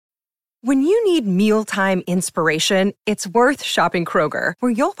When you need mealtime inspiration, it's worth shopping Kroger,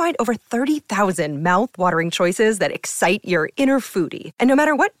 where you'll find over 30,000 mouth-watering choices that excite your inner foodie. And no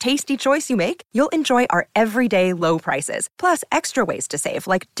matter what tasty choice you make, you'll enjoy our everyday low prices, plus extra ways to save,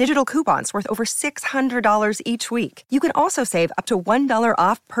 like digital coupons worth over $600 each week. You can also save up to $1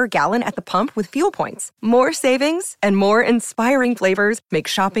 off per gallon at the pump with fuel points. More savings and more inspiring flavors make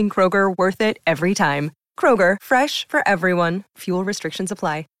shopping Kroger worth it every time. Kroger, fresh for everyone. Fuel restrictions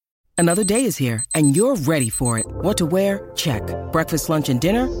apply. Another day is here, and you're ready for it. What to wear? Check. Breakfast, lunch, and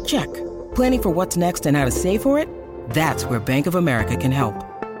dinner? Check. Planning for what's next and how to save for it? That's where Bank of America can help.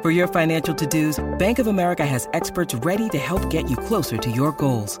 For your financial to-dos, Bank of America has experts ready to help get you closer to your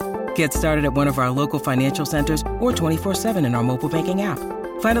goals. Get started at one of our local financial centers or 24/7 in our mobile banking app.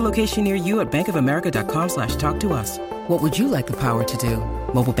 Find a location near you at bankofamerica.com/talktous. What would you like the power to do?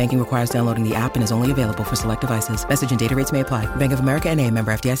 Mobile banking requires downloading the app and is only available for select devices. Message and data rates may apply. Bank of America N.A.,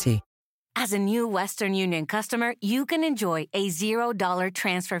 member FDIC. As a new Western Union customer, you can enjoy a $0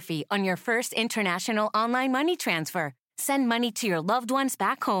 transfer fee on your first international online money transfer. Send money to your loved ones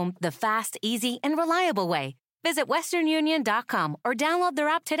back home the fast, easy, and reliable way. Visit westernunion.com or download their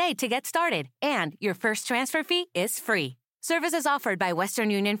app today to get started. And your first transfer fee is free. Services offered by Western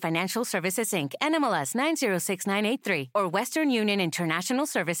Union Financial Services, Inc., NMLS 906983, or Western Union International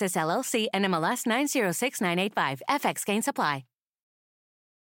Services, LLC, NMLS 906985. FX gains apply.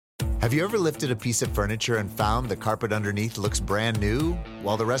 Have you ever lifted a piece of furniture and found the carpet underneath looks brand new,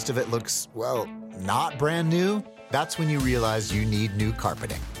 while the rest of it looks, well, not brand new? That's when you realize you need new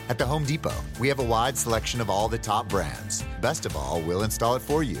carpeting. At the Home Depot, we have a wide selection of all the top brands. Best of all, we'll install it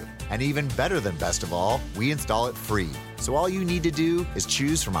for you. And even better than best of all, we install it free. So all you need to do is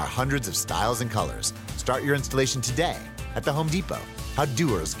choose from our hundreds of styles and colors. Start your installation today at the Home Depot. How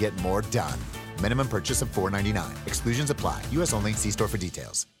doers get more done. Minimum purchase of $4.99. Exclusions apply. U.S. only. See store for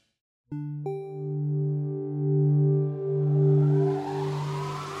details.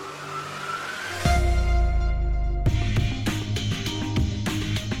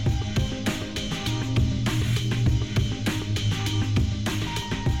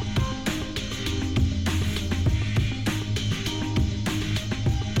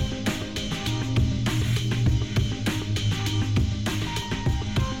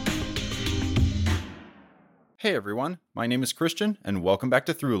 Hey everyone, my name is Christian, and welcome back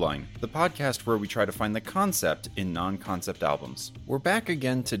to Throughline, the podcast where we try to find the concept in non-concept albums. We're back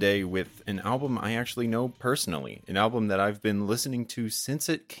again today with an album I actually know personally, an album that I've been listening to since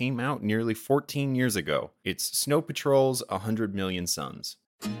it came out nearly 14 years ago. It's Snow Patrol's 100 Million Suns.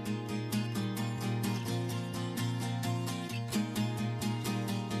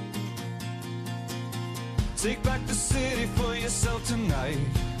 Take back the city for yourself tonight.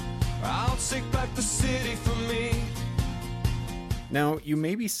 I'll take back the city for me. Now, you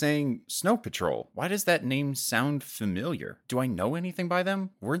may be saying, Snow Patrol, why does that name sound familiar? Do I know anything by them?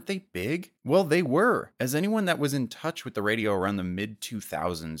 Weren't they big? Well, they were. As anyone that was in touch with the radio around the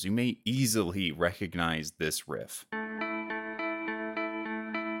mid-2000s, you may easily recognize this riff.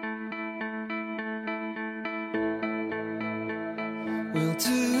 We'll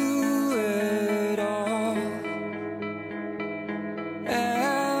do it all.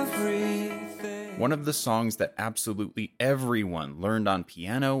 One of the songs that absolutely everyone learned on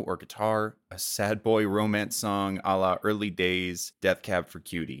piano or guitar, a sad boy romance song a la Early Days, Death Cab for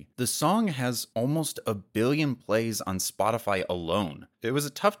Cutie. The song has almost 1 billion plays on Spotify alone. It was a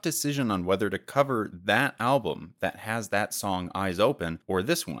tough decision on whether to cover that album that has that song Eyes Open or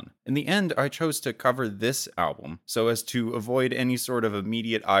this one. In the end, I chose to cover this album so as to avoid any sort of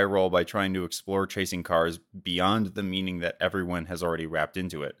immediate eye roll by trying to explore Chasing Cars beyond the meaning that everyone has already wrapped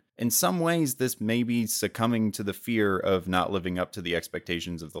into it. In some ways, this may be succumbing to the fear of not living up to the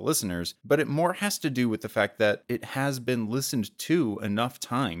expectations of the listeners, but it more has to do with the fact that it has been listened to enough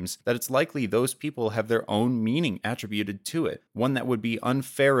times that it's likely those people have their own meaning attributed to it, one that would be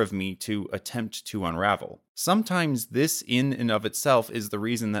unfair of me to attempt to unravel. Sometimes this in and of itself is the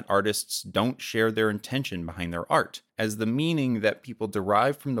reason that artists don't share their intention behind their art, as the meaning that people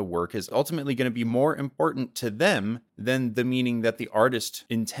derive from the work is ultimately going to be more important to them than the meaning that the artist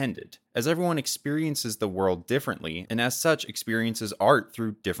intended, as everyone experiences the world differently, and as such experiences art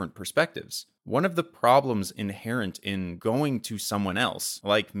through different perspectives. One of the problems inherent in going to someone else,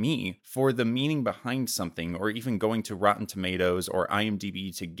 like me, for the meaning behind something, or even going to Rotten Tomatoes or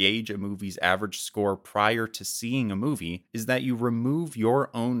IMDb to gauge a movie's average score prior to seeing a movie, is that you remove your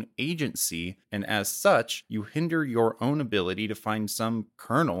own agency, and as such, you hinder your own ability to find some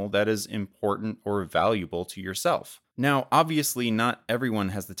kernel that is important or valuable to yourself. Now, obviously, not everyone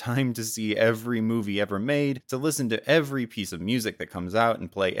has the time to see every movie ever made, to listen to every piece of music that comes out,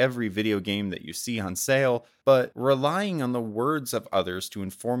 and play every video game that you see on sale, but relying on the words of others to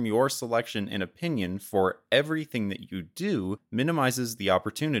inform your selection and opinion for everything that you do minimizes the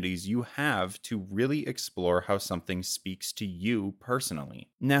opportunities you have to really explore how something speaks to you personally.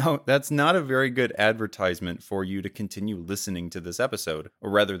 Now, that's not a very good advertisement for you to continue listening to this episode,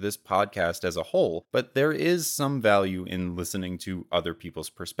 or rather this podcast as a whole, but there is some value in listening to other people's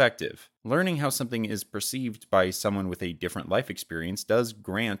perspective. Learning how something is perceived by someone with a different life experience does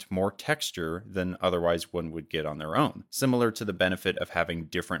grant more texture than otherwise one would get on their own, similar to the benefit of having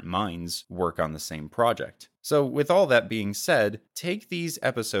different minds work on the same project. So with all that being said, take these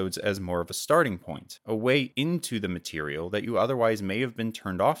episodes as more of a starting point, a way into the material that you otherwise may have been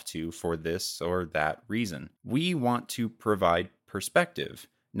turned off to for this or that reason. We want to provide perspective,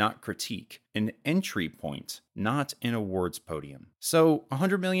 not critique, an entry point, not an awards podium. So,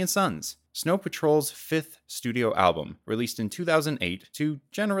 100 Million Suns, Snow Patrol's 5th studio album, released in 2008 to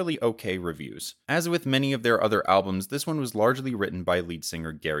generally okay reviews. As with many of their other albums, this one was largely written by lead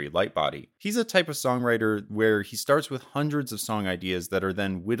singer Gary Lightbody. He's a type of songwriter where he starts with hundreds of song ideas that are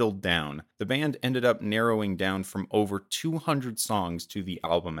then whittled down. The band ended up narrowing down from over 200 songs to the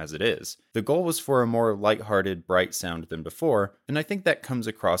album as it is. The goal was for a more lighthearted, bright sound than before, and I think that comes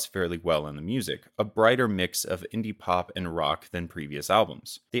across fairly well in the music, a brighter mix of indie pop and rock than previous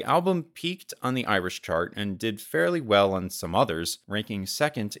albums. The album peaked on the Irish chart and did fairly well on some others, ranking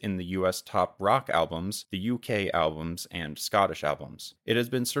second in the US top rock albums, the UK albums, and Scottish albums. It has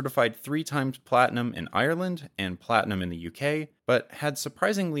been certified 3 times platinum in Ireland and platinum in the UK, but had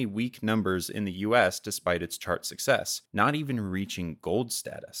surprisingly weak numbers in the US despite its chart success, not even reaching gold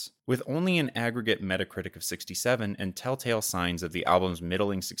status. With only an aggregate Metacritic of 67 and telltale signs of the album's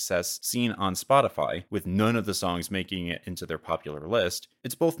middling success seen on Spotify, with none of the songs making it into their popular list,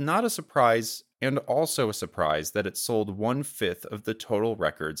 it's both not a surprise and also a surprise that it sold 1/5 of the total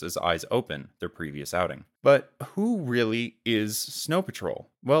records as Eyes Open, their previous outing. But who really is Snow Patrol?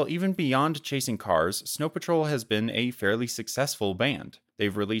 Well, even beyond chasing cars, Snow Patrol has been a fairly successful band.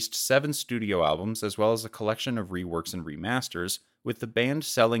 They've released 7 studio albums as well as a collection of reworks and remasters, with the band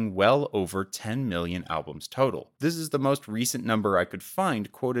selling well over 10 million albums total. This is the most recent number I could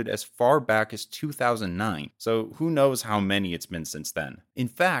find, quoted as far back as 2009, so who knows how many it's been since then. In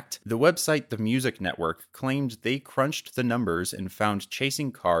fact, the website The Music Network claimed they crunched the numbers and found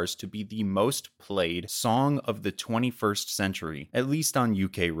Chasing Cars to be the most played song of the 21st century, at least on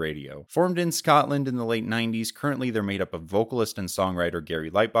UK radio. Formed in Scotland in the late 90s, currently they're made up of vocalist and songwriter Gary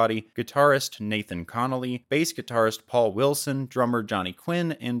Lightbody, guitarist Nathan Connolly, bass guitarist Paul Wilson, drummer Johnny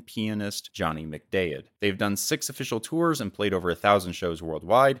Quinn, and pianist Johnny McDaid. They've done 6 official tours and played over 1,000 shows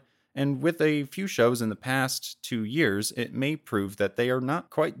worldwide, and with a few shows in the past 2 years, it may prove that they are not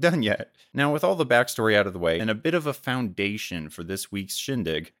quite done yet. Now, with all the backstory out of the way and a bit of a foundation for this week's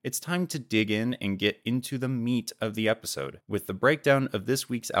shindig, it's time to dig in and get into the meat of the episode, with the breakdown of this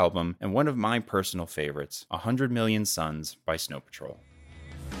week's album and one of my personal favorites, 100 Million Suns by Snow Patrol.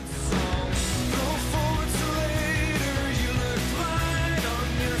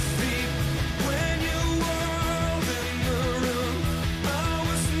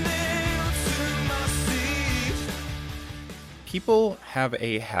 People have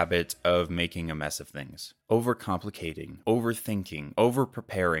a habit of making a mess of things. Overcomplicating, overthinking,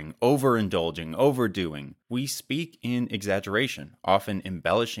 overpreparing, overindulging, overdoing. We speak in exaggeration, often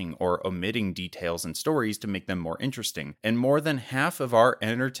embellishing or omitting details and stories to make them more interesting. And more than half of our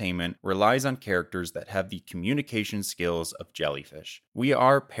entertainment relies on characters that have the communication skills of jellyfish. We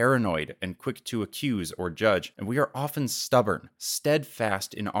are paranoid and quick to accuse or judge, and we are often stubborn,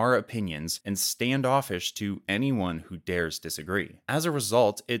 steadfast in our opinions, and standoffish to anyone who dares disagree. As a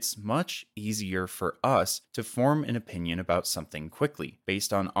result, it's much easier for us to form an opinion about something quickly,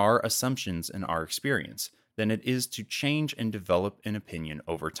 based on our assumptions and our experience, than it is to change and develop an opinion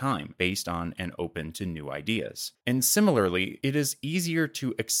over time, based on and open to new ideas. And similarly, it is easier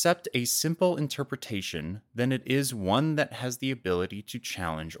to accept a simple interpretation than it is one that has the ability to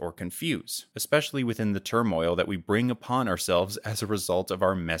challenge or confuse, especially within the turmoil that we bring upon ourselves as a result of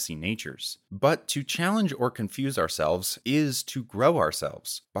our messy natures. But to challenge or confuse ourselves is to grow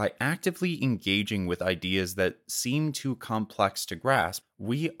ourselves. By actively engaging with ideas that seem too complex to grasp,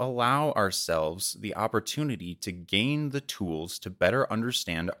 we allow ourselves the opportunity to gain the tools to better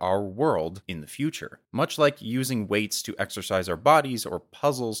understand our world in the future. Much like using weights to exercise our bodies or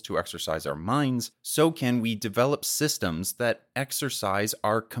puzzles to exercise our minds, so can we develop systems that exercise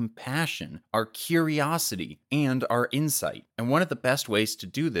our compassion, our curiosity, and our insight. And one of the best ways to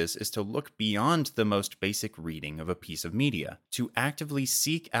do this is to look beyond the most basic reading of a piece of media, to actively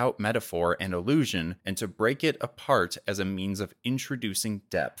seek out metaphor and illusion, and to break it apart as a means of introducing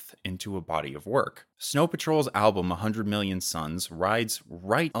depth into a body of work. Snow Patrol's album 100 Million Suns rides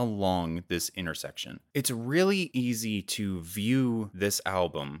right along this intersection. It's really easy to view this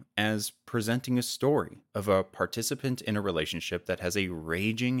album as presenting a story of a participant in a relationship that has a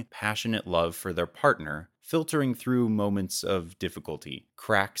raging, passionate love for their partner, filtering through moments of difficulty,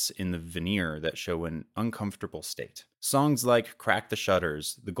 cracks in the veneer that show an uncomfortable state. Songs like Crack the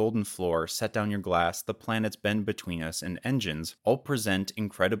Shutters, The Golden Floor, Set Down Your Glass, The Planets Bend Between Us, and Engines all present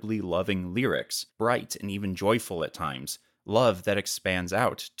incredibly loving lyrics, bright and even joyful at times. Love that expands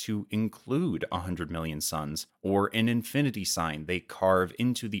out to include 100 million suns, or an infinity sign they carve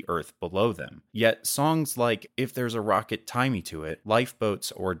into the earth below them. Yet songs like If There's a Rocket Tie Me to It,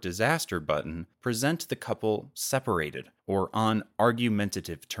 Lifeboats, or Disaster Button present the couple separated or on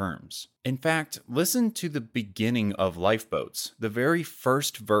argumentative terms. In fact, listen to the beginning of Lifeboats, the very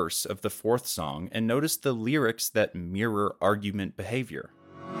first verse of the fourth song, and notice the lyrics that mirror argument behavior.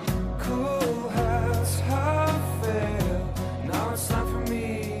 Cool hats have failed. Now it's time for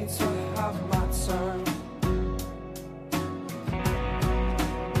me to have my turn.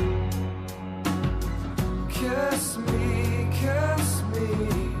 Kiss me.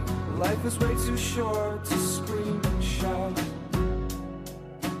 Life is way too short to scream and shout.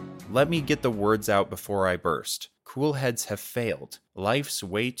 Let me get the words out before I burst. Cool heads have failed. Life's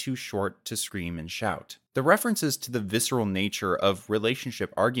way too short to scream and shout. The references to the visceral nature of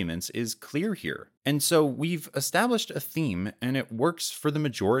relationship arguments is clear here. And so we've established a theme, and it works for the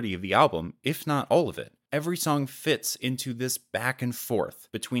majority of the album, if not all of it. Every song fits into this back and forth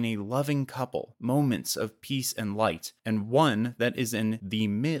between a loving couple, moments of peace and light, and one that is in the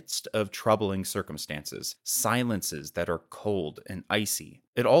midst of troubling circumstances, silences that are cold and icy.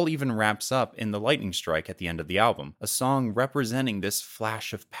 It all even wraps up in the lightning strike at the end of the album, a song representing this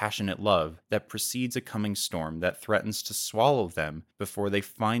flash of passionate love that precedes a coming storm that threatens to swallow them before they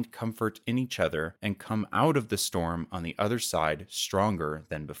find comfort in each other and come out of the storm on the other side stronger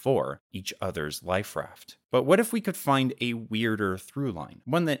than before, each other's life raft. But what if we could find a weirder through line,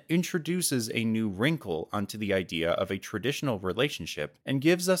 one that introduces a new wrinkle onto the idea of a traditional relationship and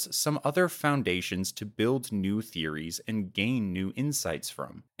gives us some other foundations to build new theories and gain new insights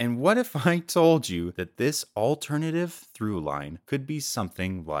from? And what if I told you that this alternative through line could be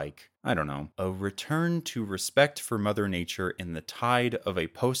something like, I don't know, a return to respect for Mother Nature in the tide of a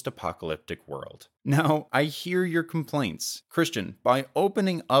post-apocalyptic world? Now, I hear your complaints. Christian, by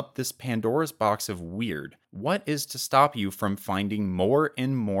opening up this Pandora's box of weird, what is to stop you from finding more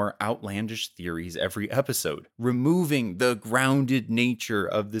and more outlandish theories every episode, removing the grounded nature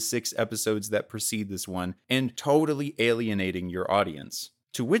of the 6 episodes that precede this one, and totally alienating your audience?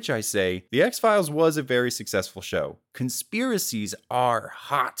 To which I say, The X-Files was a very successful show. Conspiracies are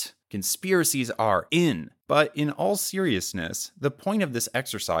hot. Conspiracies are in. But in all seriousness, the point of this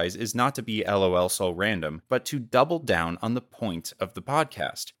exercise is not to be LOL so random, but to double down on the point of the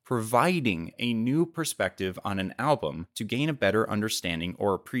podcast, providing a new perspective on an album to gain a better understanding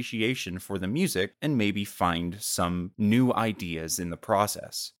or appreciation for the music and maybe find some new ideas in the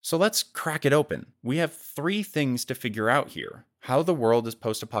process. So let's crack it open. We have 3 things to figure out here. How the world is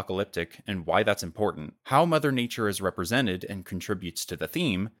post-apocalyptic and why that's important, how Mother Nature is represented and contributes to the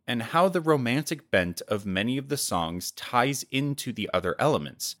theme, and how the romantic bent of many of the songs ties into the other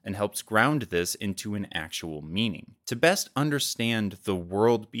elements and helps ground this into an actual meaning. To best understand the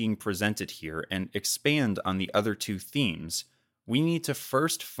world being presented here and expand on the other 2 themes, we need to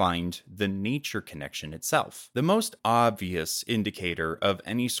first find the nature connection itself. The most obvious indicator of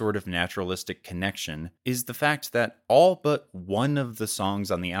any sort of naturalistic connection is the fact that all but one of the songs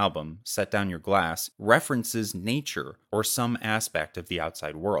on the album, Set Down Your Glass, references nature or some aspect of the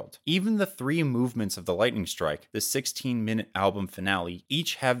outside world. Even the 3 movements of the lightning strike, the 16-minute album finale,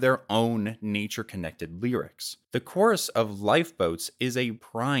 each have their own nature-connected lyrics. The chorus of Lifeboats is a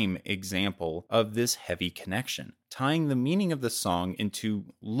prime example of this heavy connection, tying the meaning of the song into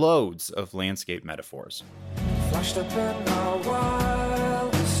loads of landscape metaphors. Flashed up in our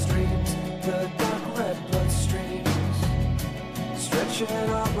wildest dreams, the dark red blood streams, stretching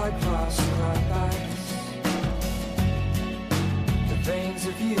out like plastic ice. The veins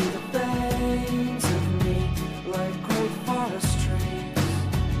of you, the veins of me, like great forest trees.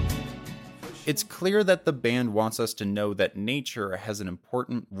 It's clear that the band wants us to know that nature has an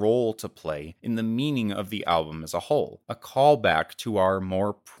important role to play in the meaning of the album as a whole, a callback to our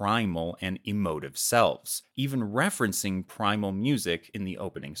more primal and emotive selves, even referencing primal music in the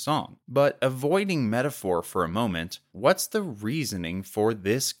opening song. But avoiding metaphor for a moment, what's the reasoning for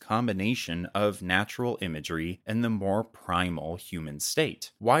this combination of natural imagery and the more primal human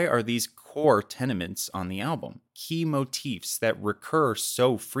state? Why are these core tenements on the album key motifs that recur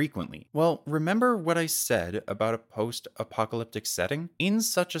so frequently? Well, remember what I said about a post-apocalyptic setting? In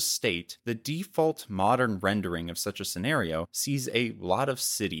such a state, the default modern rendering of such a scenario sees a lot of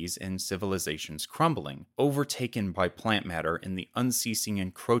cities and civilizations crumbling, overtaken by plant matter in the unceasing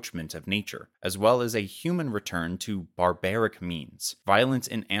encroachment of nature, as well as a human return to barbaric means, violent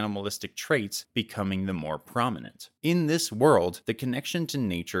and animalistic traits becoming the more prominent. In this world, the connection to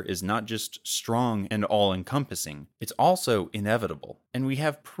nature is not just strong and all-encompassing, it's also inevitable. And we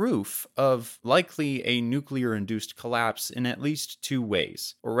have proof of likely a nuclear-induced collapse in at least two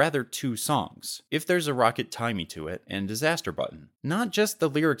ways, or rather two songs, If There's a Rocket Tie Me to It and Disaster Button. Not just the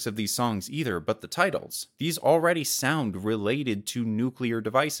lyrics of these songs either, but the titles. These already sound related to nuclear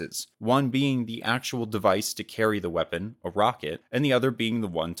devices, one being the actual device to carry the weapon, a rocket, and the other being the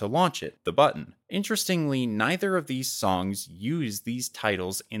one to launch it, the button. Interestingly, neither of these songs use these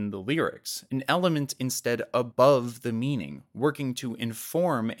titles in the lyrics, an element instead above the meaning, working to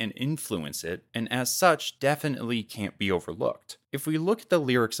inform and influence it, and as such definitely can't be overlooked. If we look at the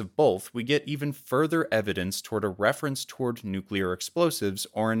lyrics of both, we get even further evidence toward a reference toward nuclear explosives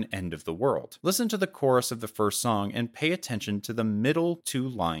or an end of the world. Listen to the chorus of the first song and pay attention to the middle two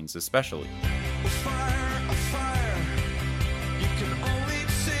lines especially.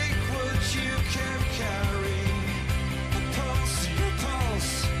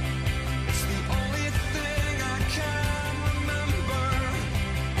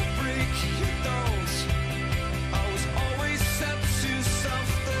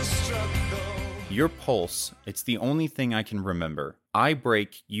 Your pulse, it's the only thing I can remember. I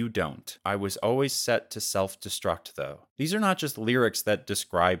break, you don't. I was always set to self-destruct, though. These are not just lyrics that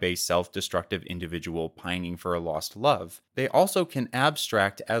describe a self-destructive individual pining for a lost love. They also can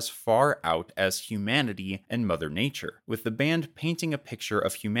abstract as far out as humanity and Mother Nature, with the band painting a picture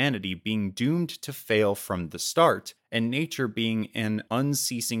of humanity being doomed to fail from the start, and nature being an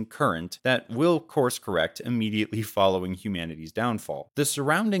unceasing current that will course correct immediately following humanity's downfall. The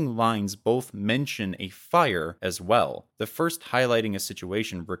surrounding lines both mention a fire as well, the first highlighting a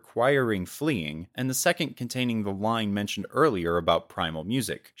situation requiring fleeing, and the second containing the line mentioned earlier about primal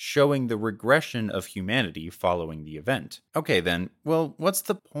music, showing the regression of humanity following the event. Okay then, well, what's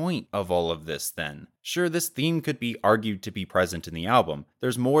the point of all of this then? Sure, this theme could be argued to be present in the album.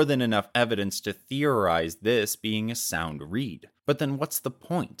 There's more than enough evidence to theorize this being a sound read. But then what's the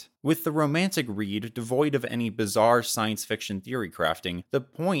point? With the romantic read devoid of any bizarre science fiction theory crafting, the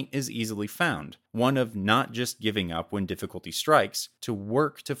point is easily found. One of not just giving up when difficulty strikes, to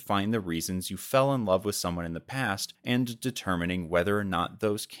work to find the reasons you fell in love with someone in the past, and determining whether or not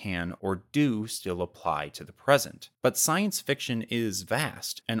those can or do still apply to the present. But science fiction is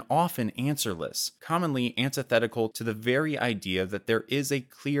vast, and often answerless, commonly antithetical to the very idea that there is a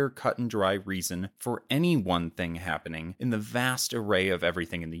clear cut and dry reason for any one thing happening in the vast array of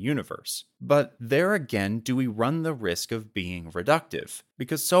everything in the universe. But there again do we run the risk of being reductive,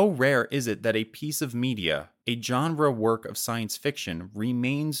 because so rare is it that a piece of media, a genre work of science fiction,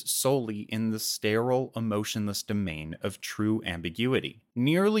 remains solely in the sterile, emotionless domain of true ambiguity.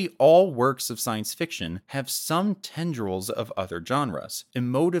 Nearly all works of science fiction have some tendrils of other genres,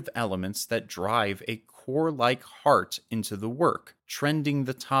 emotive elements that drive a core-like heart into the work, trending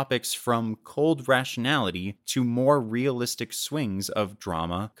the topics from cold rationality to more realistic swings of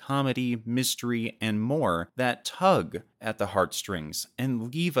drama, comedy, mystery, and more that tug at the heartstrings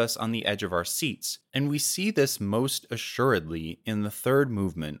and leave us on the edge of our seats. And we see this most assuredly in the third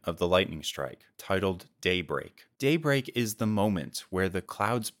movement of the Lightning Strike, titled Daybreak. Daybreak is the moment where the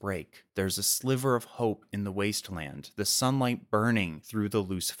clouds break. There's a sliver of hope in the wasteland, the sunlight burning through the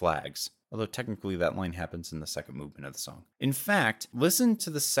loose flags. Although technically that line happens in the second movement of the song. In fact, listen to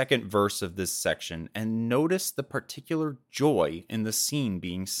the second verse of this section and notice the particular joy in the scene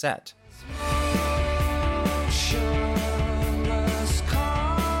being set.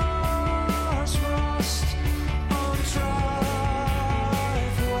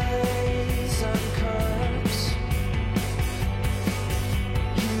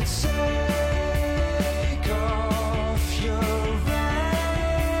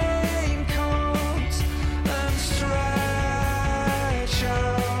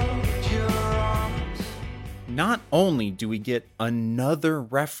 Not only do we get another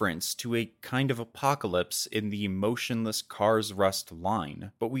reference to a kind of apocalypse in the motionless cars rust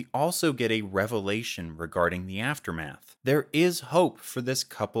line, but we also get a revelation regarding the aftermath. There is hope for this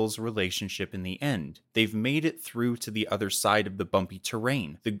couple's relationship in the end. They've made it through to the other side of the bumpy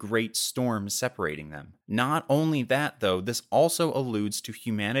terrain, the great storm separating them. Not only that, though, this also alludes to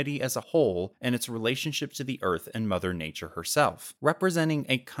humanity as a whole and its relationship to the earth and Mother Nature herself, representing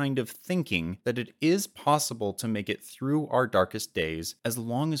a kind of thinking that it is possible to make it through our darkest days as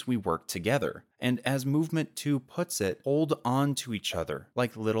long as we work together. And as Movement 2 puts it, hold on to each other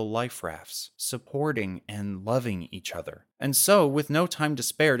like little life rafts, supporting and loving each other. And so, with no time to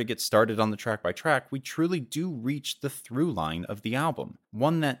spare to get started on the track by track, we truly do reach the through line of the album,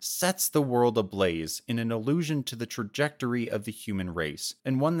 one that sets the world ablaze in an allusion to the trajectory of the human race,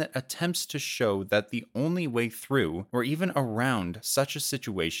 and one that attempts to show that the only way through, or even around such a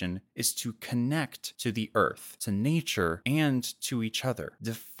situation, is to connect to the earth, to nature, and to each other,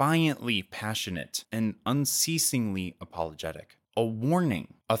 defiantly passionate and unceasingly apologetic. A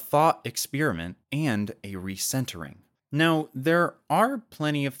warning, a thought experiment, and a recentering. Now, there are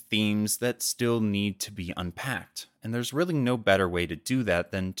plenty of themes that still need to be unpacked, and there's really no better way to do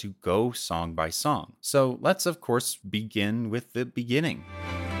that than to go song by song. So let's, of course, begin with the beginning.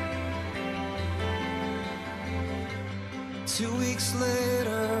 2 weeks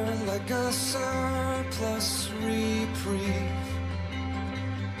later, like a surplus reprieve,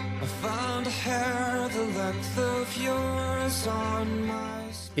 I found a hair the length of yours on my...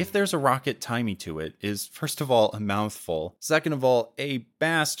 If There's a Rocket Timey to It is, first of all, a mouthful, second of all, a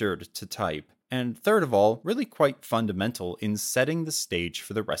bastard to type, and third of all, really quite fundamental in setting the stage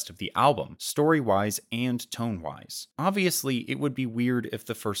for the rest of the album, story-wise and tone-wise. Obviously, it would be weird if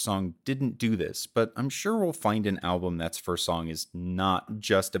the first song didn't do this, but I'm sure we'll find an album that's first song is not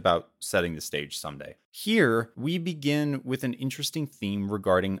just about setting the stage someday. Here, we begin with an interesting theme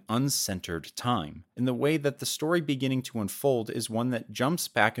regarding uncentered time, in the way that the story beginning to unfold is one that jumps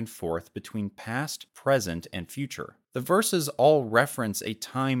back and forth between past, present, and future. The verses all reference a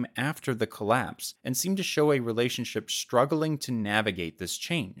time after the collapse and seem to show a relationship struggling to navigate this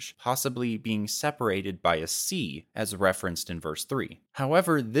change, possibly being separated by a sea, as referenced in verse 3.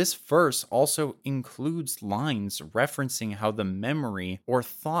 However, this verse also includes lines referencing how the memory or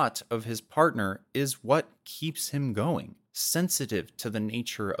thought of his partner is what keeps him going. Sensitive to the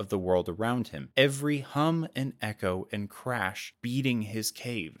nature of the world around him, every hum and echo and crash beating his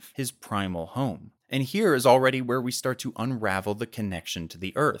cave, his primal home. And here is already where we start to unravel the connection to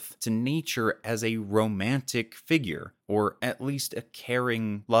the earth, to nature as a romantic figure, or at least a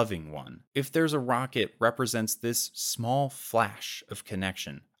caring, loving one. If There's a Rocket represents this small flash of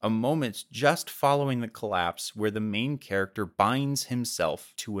connection, a moment just following the collapse where the main character binds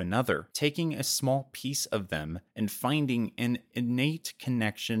himself to another, taking a small piece of them and finding an innate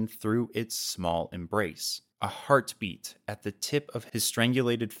connection through its small embrace. A heartbeat at the tip of his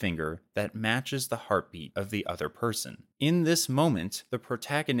strangulated finger that matches the heartbeat of the other person. In this moment, the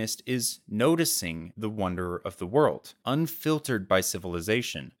protagonist is noticing the wonder of the world, unfiltered by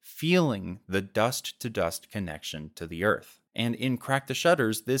civilization, feeling the dust-to-dust connection to the earth. And in Crack the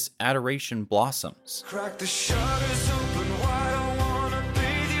Shutters, this adoration blossoms. Crack the shutters open wide, I wanna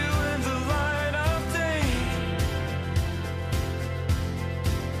bathe you in the light of day,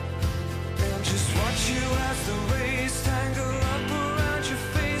 and just watch you as the rays tangle up around your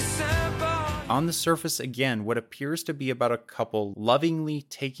face and body. On the surface, again, what appears to be about a couple lovingly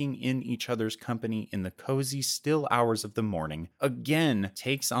taking in each other's company in the cozy, still hours of the morning, again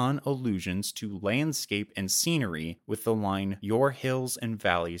takes on allusions to landscape and scenery with the line, "Your hills and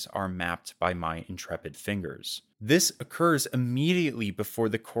valleys are mapped by my intrepid fingers." This occurs immediately before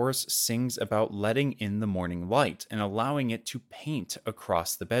the chorus sings about letting in the morning light and allowing it to paint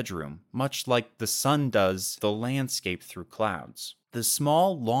across the bedroom, much like the sun does the landscape through clouds. The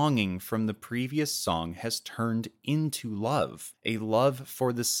small longing from the previous song has turned into love, a love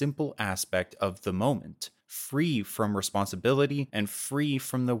for the simple aspect of the moment, free from responsibility and free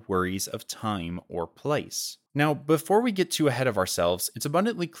from the worries of time or place. Now, before we get too ahead of ourselves, it's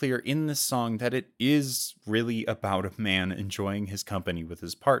abundantly clear in this song that it is really about a man enjoying his company with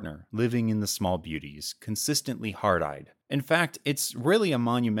his partner, living in the small beauties, consistently hard-eyed. In fact, it's really a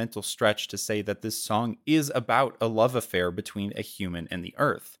monumental stretch to say that this song is about a love affair between a human and the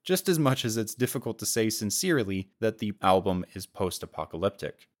earth, just as much as it's difficult to say sincerely that the album is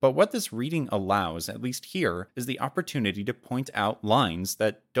post-apocalyptic. But what this reading allows, at least here, is the opportunity to point out lines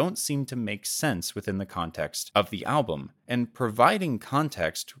that don't seem to make sense within the context of the album. And providing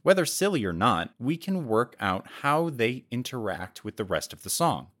context, whether silly or not, we can work out how they interact with the rest of the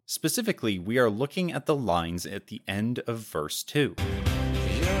song. Specifically, we are looking at the lines at the end of verse 2. Your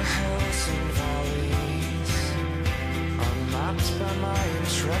hills and valleys are mapped by my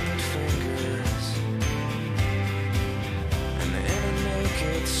intrepid fingers, and in a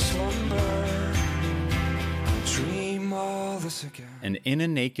naked slumber I dream all this again. And in a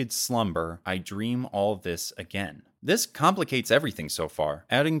naked slumber, I dream all this again. This complicates everything so far,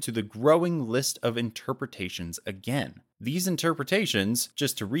 adding to the growing list of interpretations again. These interpretations,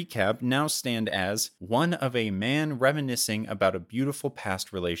 just to recap, now stand as one of a man reminiscing about a beautiful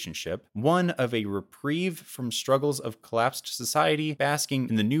past relationship, one of a reprieve from struggles of collapsed society, basking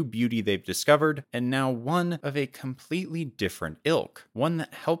in the new beauty they've discovered, and now one of a completely different ilk, one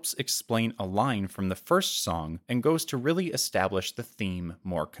that helps explain a line from the first song and goes to really establish the theme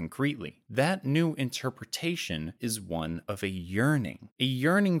more concretely. That new interpretation is one of a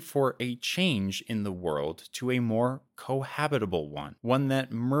yearning for a change in the world to a more cohabitable one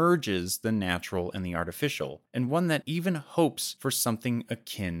that merges the natural and the artificial, and one that even hopes for something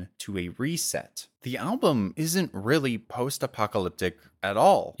akin to a reset. The album isn't really post-apocalyptic at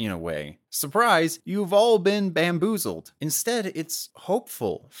all, in a way. Surprise, you've all been bamboozled. Instead, it's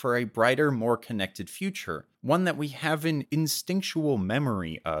hopeful for a brighter, more connected future, one that we have an instinctual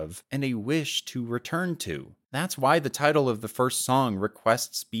memory of and a wish to return to. That's why the title of the first song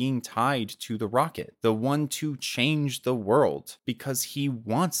requests being tied to the rocket, the one to change the world, because he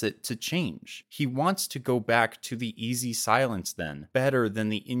wants it to change. He wants to go back to the easy silence then, better than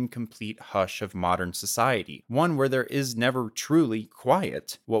the incomplete hush of modern society, one where there is never truly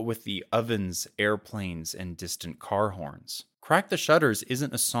quiet, what with the ovens, airplanes, and distant car horns. Crack the Shutters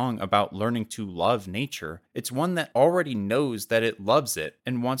isn't a song about learning to love nature. It's one that already knows that it loves it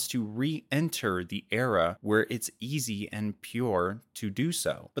and wants to re-enter the era where it's easy and pure to do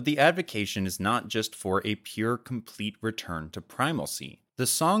so. But the advocation is not just for a pure, complete return to primalcy. The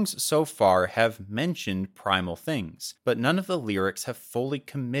songs so far have mentioned primal things, but none of the lyrics have fully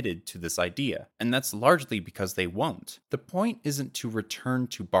committed to this idea, and that's largely because they won't. The point isn't to return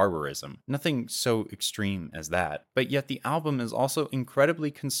to barbarism, nothing so extreme as that, but yet the album is also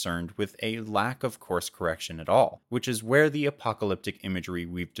incredibly concerned with a lack of course correction at all, which is where the apocalyptic imagery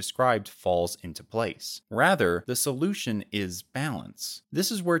we've described falls into place. Rather, the solution is balance.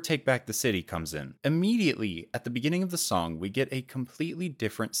 This is where Take Back the City comes in. Immediately, at the beginning of the song, we get a completely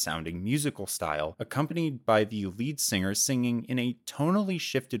different sounding musical style, accompanied by the lead singer singing in a tonally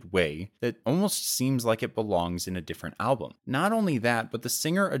shifted way that almost seems like it belongs in a different album. Not only that, but the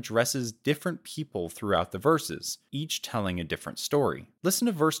singer addresses different people throughout the verses, each telling a different story. Listen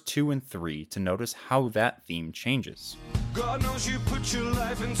to verse 2 and 3 to notice how that theme changes. God knows you put your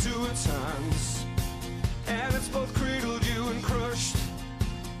life into its hands, and it's both cradled you and crushed.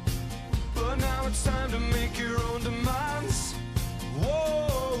 But now it's time to make your own demands.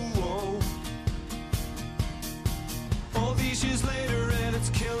 Whoa, whoa. All these years later and it's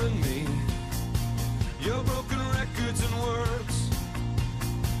killing me. Your broken records and words,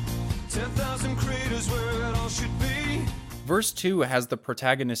 10,000 craters where it all should be. Verse 2 has the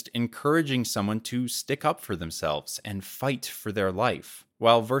protagonist encouraging someone to stick up for themselves and fight for their life,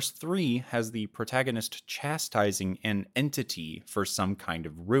 while verse 3 has the protagonist chastising an entity for some kind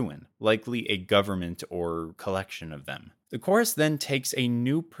of ruin, likely a government or collection of them. The chorus then takes a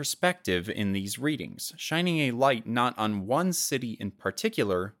new perspective in these readings, shining a light not on one city in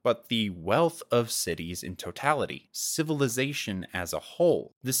particular, but the wealth of cities in totality, civilization as a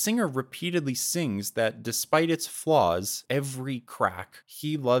whole. The singer repeatedly sings that despite its flaws, every crack,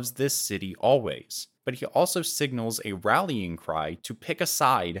 he loves this city always. But he also signals a rallying cry to pick a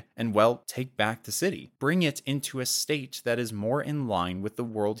side and, well, take back the city. Bring it into a state that is more in line with the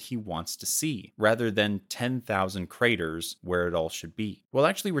world he wants to see, rather than 10,000 craters where it all should be. We'll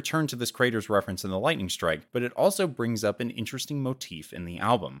actually return to this craters reference in the lightning strike, but it also brings up an interesting motif in the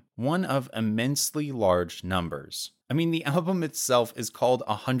album, one of immensely large numbers. I mean, the album itself is called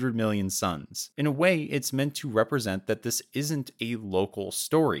 100 Million Suns. In a way, it's meant to represent that this isn't a local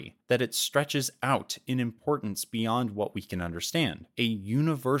story, that it stretches out in importance beyond what we can understand. A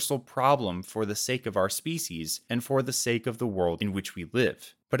universal problem for the sake of our species and for the sake of the world in which we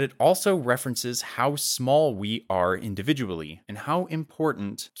live. But it also references how small we are individually and how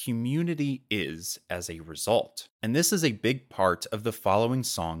important community is as a result. And this is a big part of the following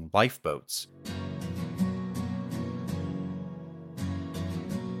song, Lifeboats.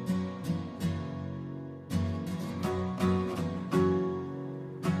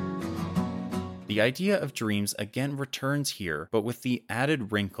 The idea of dreams again returns here, but with the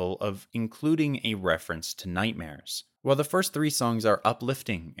added wrinkle of including a reference to nightmares. While the first 3 songs are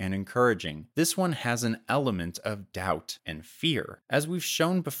uplifting and encouraging, this one has an element of doubt and fear. As we've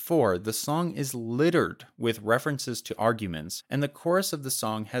shown before, the song is littered with references to arguments, and the chorus of the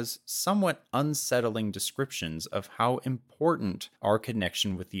song has somewhat unsettling descriptions of how important our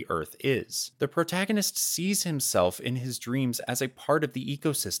connection with the earth is. The protagonist sees himself in his dreams as a part of the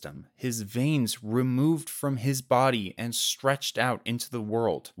ecosystem, his veins removed from his body and stretched out into the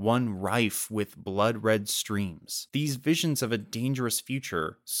world, one rife with blood-red streams. These visions of a dangerous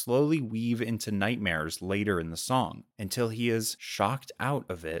future slowly weave into nightmares later in the song, until he is shocked out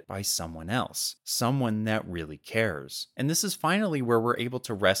of it by someone else, someone that really cares. And this is finally where we're able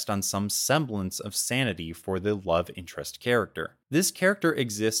to rest on some semblance of sanity for the love interest character. This character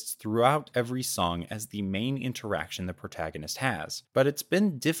exists throughout every song as the main interaction the protagonist has, but it's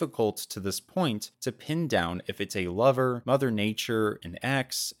been difficult to this point to pin down if it's a lover, Mother Nature, an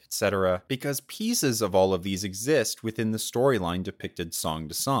ex, etc., because pieces of all of these exist within the storyline depicted song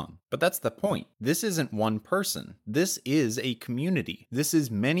to song. But that's the point. This isn't one person. This is a community. This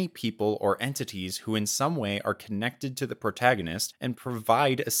is many people or entities who in some way are connected to the protagonist and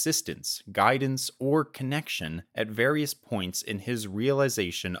provide assistance, guidance, or connection at various points in his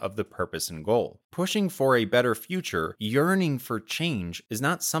realization of the purpose and goal. Pushing for a better future, yearning for change, is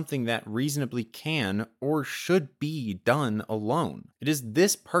not something that reasonably can or should be done alone. It is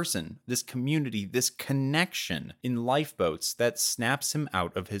this person, this community, this connection in lifeboats that snaps him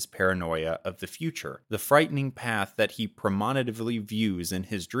out of his paranoia of the future, the frightening path that he premonitively views in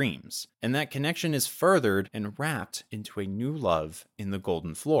his dreams. And that connection is furthered and wrapped into a new love in the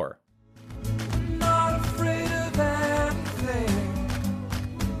Golden Floor. Not afraid of anything,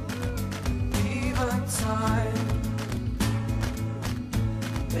 even time.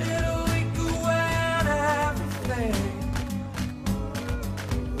 It'll leak away at everything.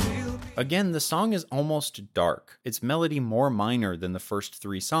 Again, the song is almost dark, its melody more minor than the first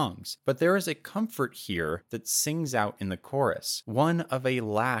 3 songs, but there is a comfort here that sings out in the chorus, one of a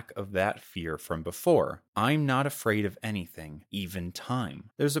lack of that fear from before. I'm not afraid of anything, even time.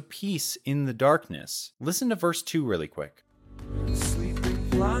 There's a peace in the darkness. Listen to verse 2 really quick. Sleeping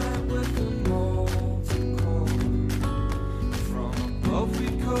planet with a molten core. From above we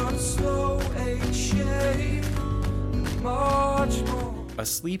cut a slow H shape, much more. A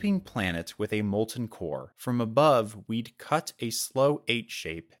sleeping planet with a molten core. From above, we'd cut a slow H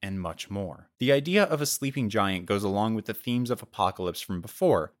shape and much more. The idea of a sleeping giant goes along with the themes of Apocalypse from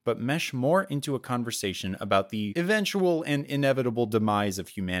before, but mesh more into a conversation about the eventual and inevitable demise of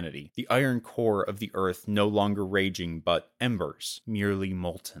humanity, the iron core of the earth no longer raging but embers, merely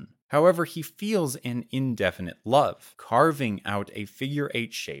molten. However, he feels an indefinite love, carving out a figure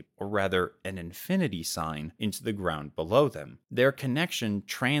 8 shape, or rather an infinity sign, into the ground below them. Their connection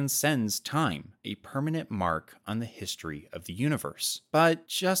transcends time, a permanent mark on the history of the universe. But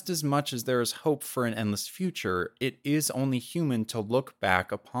just as much as there is hope for an endless future, it is only human to look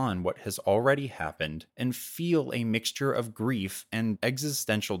back upon what has already happened and feel a mixture of grief and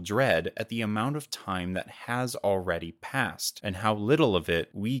existential dread at the amount of time that has already passed, and how little of it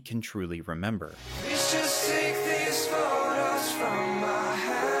we can truly remember. Please just take these photos from my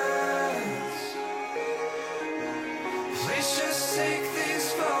hands. Please just take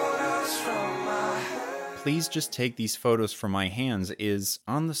these photos from my hands. Please just take these photos from my hands is,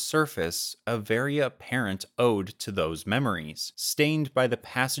 on the surface, a very apparent ode to those memories, stained by the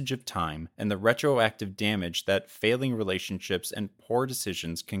passage of time and the retroactive damage that failing relationships and poor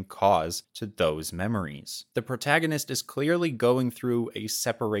decisions can cause to those memories. The protagonist is clearly going through a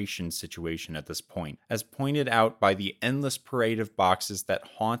separation situation at this point, as pointed out by the endless parade of boxes that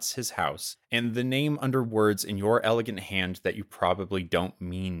haunts his house, and the name under words in your elegant hand that you probably don't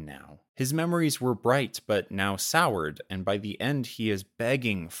mean now. His memories were bright, but now soured, and by the end he is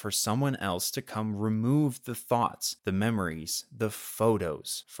begging for someone else to come remove the thoughts, the memories, the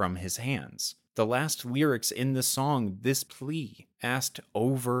photos from his hands. The last lyrics in the song, this plea, asked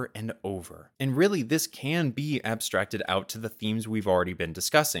over and over. And really, this can be abstracted out to the themes we've already been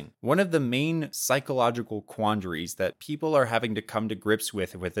discussing. One of the main psychological quandaries that people are having to come to grips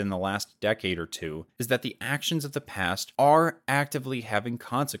with within the last decade or two is that the actions of the past are actively having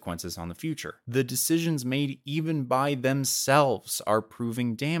consequences on the future. The decisions made even by themselves are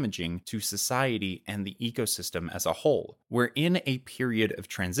proving damaging to society and the ecosystem as a whole. We're in a period of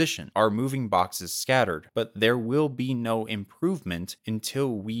transition. Our moving boxes scattered, but there will be no improvement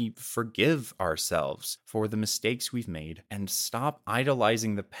until we forgive ourselves for the mistakes we've made and stop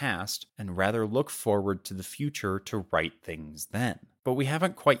idolizing the past and rather look forward to the future to right things then. But we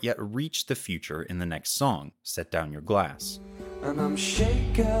haven't quite yet reached the future in the next song, Set Down Your Glass. And I'm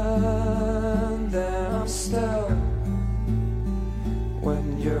shaken, then I'm still.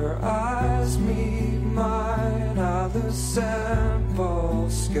 When your eyes meet mine, I lose simple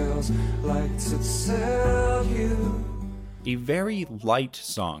skills like to tell you. A very light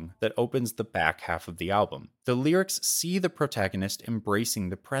song that opens the back half of the album. The lyrics see the protagonist embracing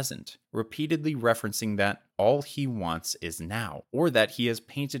the present, repeatedly referencing that all he wants is now, or that he has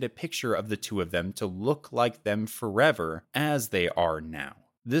painted a picture of the two of them to look like them forever as they are now.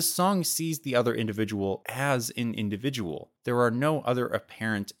 This song sees the other individual as an individual. There are no other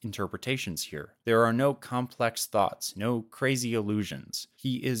apparent interpretations here. There are no complex thoughts, no crazy illusions.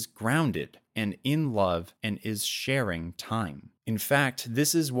 He is grounded and in love and is sharing time. In fact,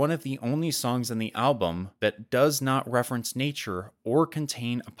 this is one of the only songs on the album that does not reference nature or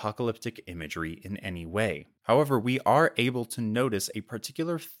contain apocalyptic imagery in any way. However, we are able to notice a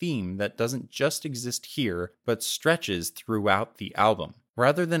particular theme that doesn't just exist here, but stretches throughout the album.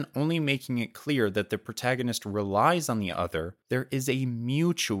 Rather than only making it clear that the protagonist relies on the other, there is a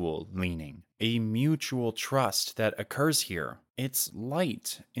mutual leaning, a mutual trust that occurs here. It's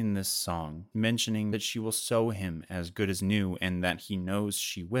light in this song, mentioning that she will sew him as good as new and that he knows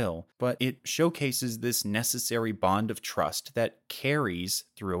she will, but it showcases this necessary bond of trust that carries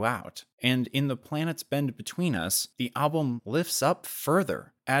throughout. And in The Planets Bend Between Us, the album lifts up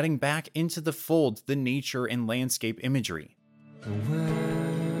further, adding back into the fold the nature and landscape imagery. The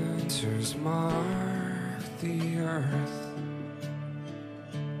winters mark the earth.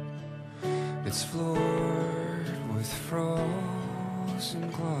 It's floored with frozen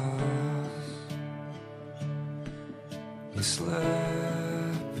glass. You slip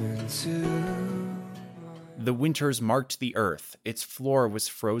into. The winters marked the earth. Its floor was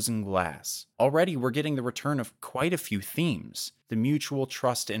frozen glass. Already we're getting the return of quite a few themes. The mutual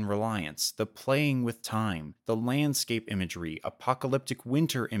trust and reliance, the playing with time, the landscape imagery, apocalyptic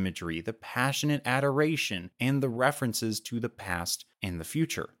winter imagery, the passionate adoration, and the references to the past and the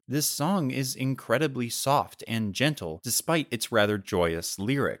future. This song is incredibly soft and gentle, despite its rather joyous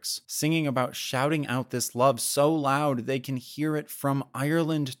lyrics, singing about shouting out this love so loud they can hear it from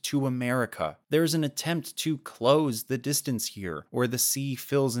Ireland to America. There's an attempt to close the distance here, where the sea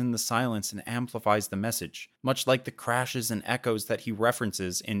fills in the silence and amplifies the message, much like the crashes and echoes that he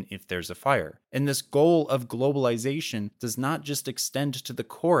references in If There's a Fire. And this goal of globalization does not just extend to the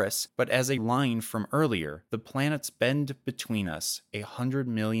chorus, but as a line from earlier, the planets bend between us, 100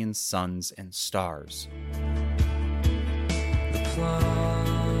 million suns and stars. The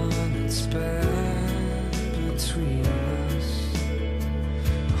planets bend between us,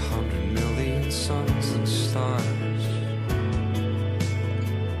 100 million suns and stars.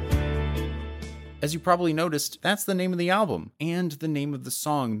 As you probably noticed, that's the name of the album, and the name of the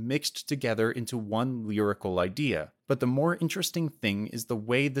song mixed together into one lyrical idea. But the more interesting thing is the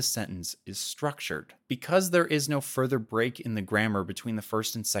way the sentence is structured. Because there is no further break in the grammar between the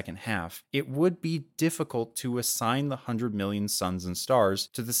first and second half, it would be difficult to assign the 100 million suns and stars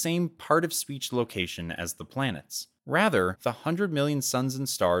to the same part of speech location as the planets. Rather, the 100 million suns and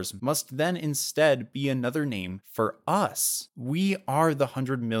stars must then instead be another name for us. We are the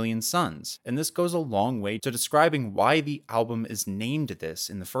 100 million suns, and this goes a long way to describing why the album is named this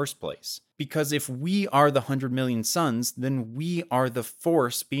in the first place. Because if we are the 100 million suns, then we are the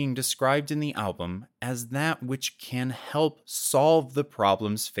force being described in the album as that which can help solve the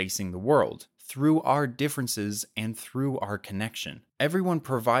problems facing the world, through our differences and through our connection. Everyone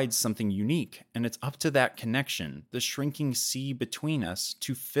provides something unique, and it's up to that connection, the shrinking sea between us,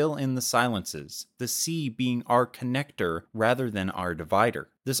 to fill in the silences, the sea being our connector rather than our divider.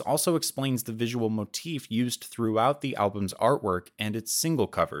 This also explains the visual motif used throughout the album's artwork and its single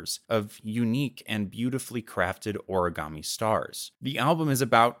covers of unique and beautifully crafted origami stars. The album is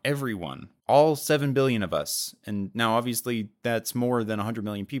about everyone, all 7 billion of us, and now obviously that's more than 100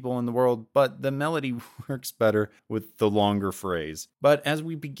 million people in the world, but the melody works better with the longer phrase. But as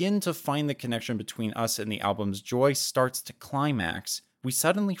we begin to find the connection between us and the album's joy starts to climax, we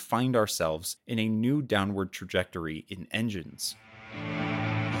suddenly find ourselves in a new downward trajectory in Engines.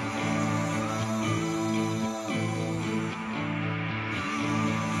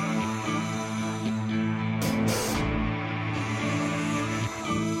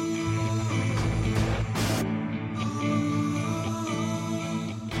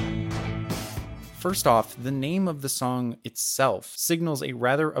 First off, the name of the song itself signals a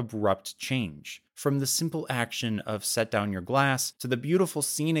rather abrupt change. From the simple action of set down your glass to the beautiful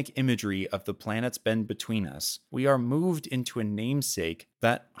scenic imagery of the planets bend between us, we are moved into a namesake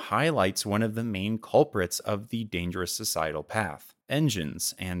that highlights one of the main culprits of the dangerous societal path: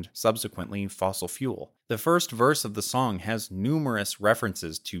 engines, and subsequently fossil fuel. The first verse of the song has numerous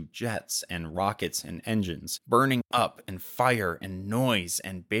references to jets and rockets and engines, burning up and fire and noise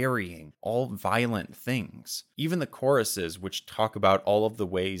and burying, all violent things. Even the choruses, which talk about all of the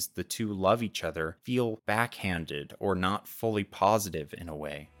ways the two love each other, feel backhanded or not fully positive in a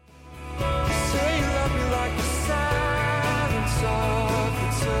way. Say you love me like the silence of the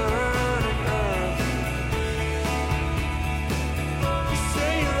turning earth. You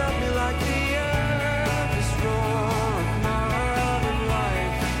say you love me like the earth's roar of modern life.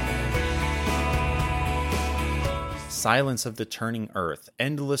 Silence of the turning earth,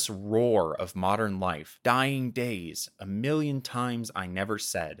 endless roar of modern life, dying days, a million times I never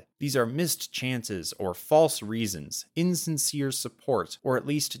said. These are missed chances or false reasons, insincere support, or at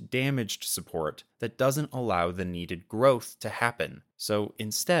least damaged support that doesn't allow the needed growth to happen. So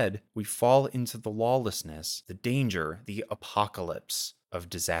instead, we fall into the lawlessness, the danger, the apocalypse of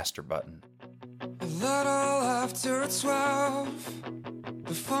Disaster Button. A little after 12,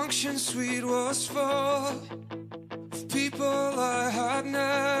 the function suite was full of people I had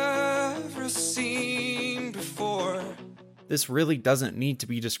never seen before. This really doesn't need to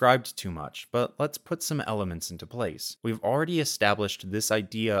be described too much, but let's put some elements into place. We've already established this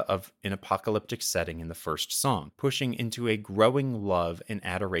idea of an apocalyptic setting in the first song, pushing into a growing love and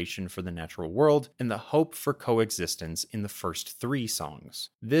adoration for the natural world and the hope for coexistence in the first 3 songs.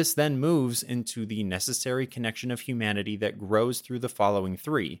 This then moves into the necessary connection of humanity that grows through the following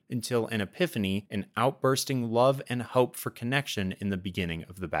 3, until an epiphany, an outbursting love and hope for connection in the beginning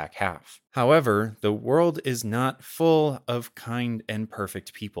of the back half. However, the world is not full of kind and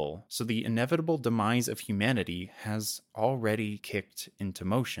perfect people, so the inevitable demise of humanity has already kicked into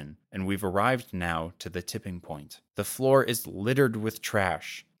motion, and we've arrived now to the tipping point. The floor is littered with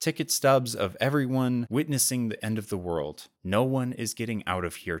trash, ticket stubs of everyone witnessing the end of the world. No one is getting out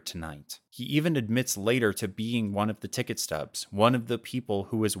of here tonight. He even admits later to being one of the ticket stubs, one of the people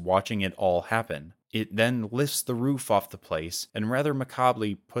who is watching it all happen. It then lifts the roof off the place and rather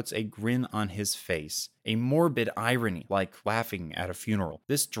macabrely puts a grin on his face, a morbid irony like laughing at a funeral.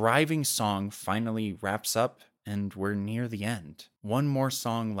 This driving song finally wraps up and we're near the end. One more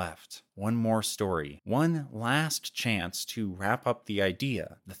song left, one more story, one last chance to wrap up the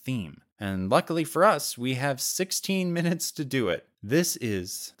idea, the theme. And luckily for us, we have 16 minutes to do it. This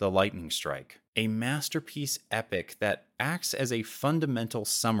is The Lightning Strike, a masterpiece epic that acts as a fundamental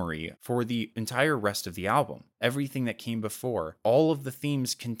summary for the entire rest of the album. Everything that came before, all of the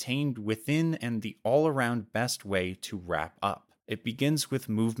themes contained within, and the all-around best way to wrap up. It begins with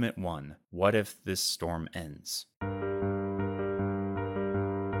movement 1, What If This Storm Ends?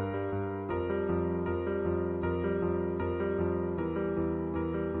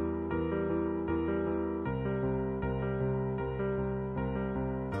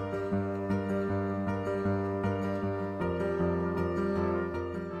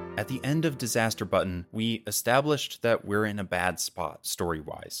 At the end of Disaster Button, we established that we're in a bad spot,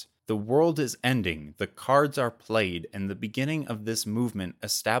 story-wise. The world is ending, the cards are played, and the beginning of this movement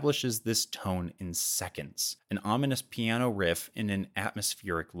establishes this tone in seconds, an ominous piano riff in an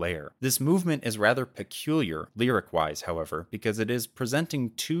atmospheric layer. This movement is rather peculiar, lyric-wise, however, because it is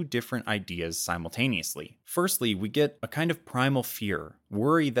presenting 2 different ideas simultaneously. Firstly, we get a kind of primal fear,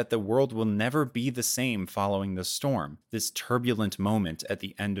 worry that the world will never be the same following the storm, this turbulent moment at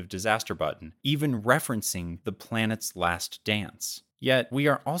the end of Disaster Button, even referencing the planet's last dance. Yet, we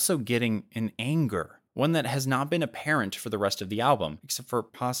are also getting an anger, one that has not been apparent for the rest of the album, except for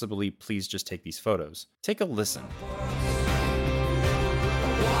possibly Please Just Take These Photos. Take a listen.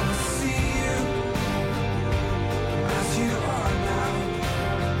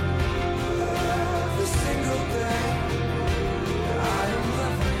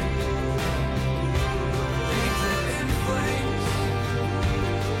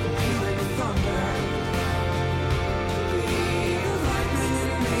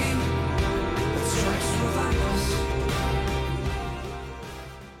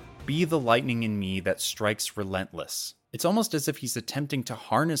 Be the lightning in me that strikes relentless. It's almost as if he's attempting to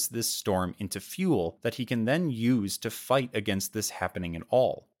harness this storm into fuel that he can then use to fight against this happening at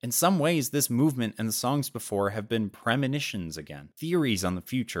all. In some ways, this movement and the songs before have been premonitions again, theories on the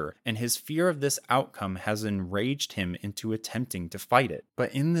future, and his fear of this outcome has enraged him into attempting to fight it.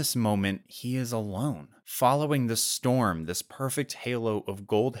 But in this moment, he is alone, following the storm, this perfect halo of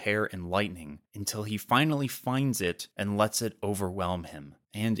gold hair and lightning, until he finally finds it and lets it overwhelm him.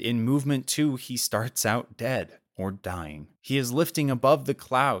 And in movement 2, he starts out dead. Or dying. He is lifting above the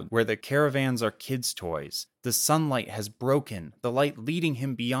cloud where the caravans are kids' toys. The sunlight has broken, the light leading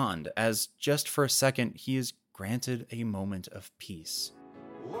him beyond, as just for a second he is granted a moment of peace.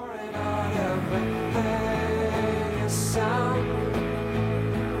 Worried on everything. sound.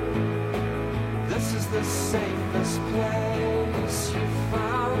 This is the safest place you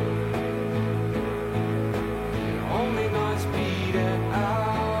found. The only noise beating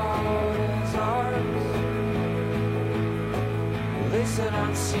out is ours. Listen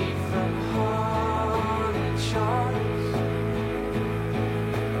and see from haunted charts.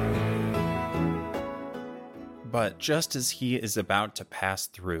 But just as he is about to pass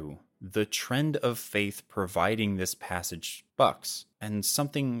through, the trend of faith providing this passage bucks, and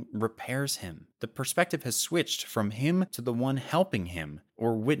something repairs him. The perspective has switched from him to the one helping him,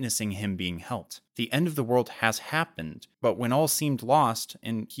 or witnessing him being helped. The end of the world has happened, but when all seemed lost,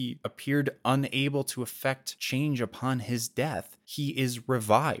 and he appeared unable to effect change upon his death, he is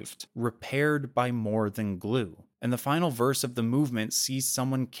revived, repaired by more than glue. And the final verse of the movement sees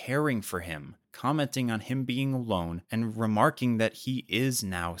someone caring for him, commenting on him being alone, and remarking that he is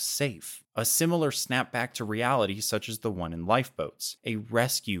now safe. A similar snapback to reality such as the one in Lifeboats, a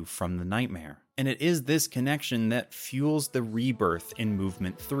rescue from the nightmare. And it is this connection that fuels the rebirth in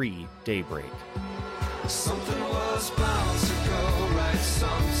Movement 3, Daybreak. Something was bound to go right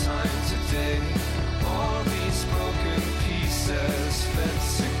sometime today. All these broken pieces fit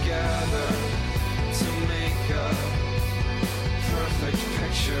together to make a perfect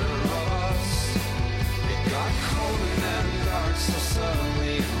picture of us. It got cold and then dark, so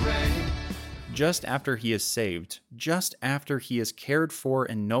suddenly it rained. Just after he is saved, just after he is cared for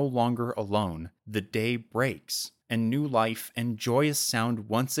and no longer alone, the day breaks, and new life and joyous sound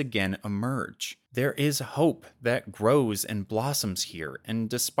once again emerge. There is hope that grows and blossoms here, and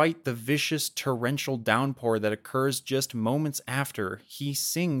despite the vicious torrential downpour that occurs just moments after, he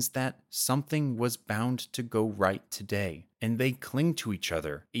sings that something was bound to go right today, and they cling to each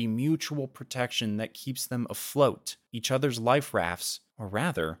other, a mutual protection that keeps them afloat, each other's life rafts, or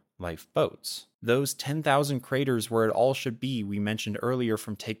rather, lifeboats. Those 10,000 craters where it all should be we mentioned earlier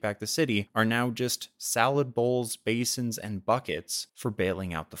from Take Back the City are now just salad bowls, basins, and buckets for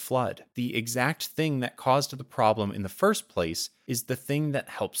bailing out the flood. The exact thing that caused the problem in the first place is the thing that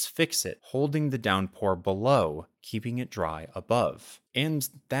helps fix it, holding the downpour below, keeping it dry above. And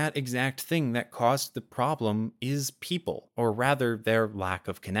that exact thing that caused the problem is people, or rather their lack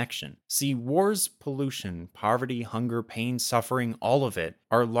of connection. See, wars, pollution, poverty, hunger, pain, suffering, all of it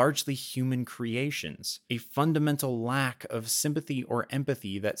are largely human creations, a fundamental lack of sympathy or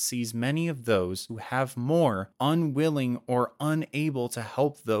empathy that sees many of those who have more unwilling or unable to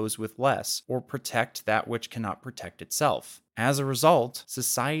help those with less, or protect that which cannot protect itself. As a result,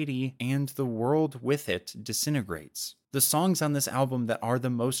 society and the world with it disintegrates. The songs on this album that are the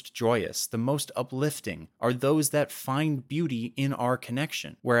most joyous, the most uplifting, are those that find beauty in our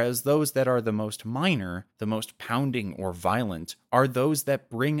connection, whereas those that are the most minor, the most pounding or violent, are those that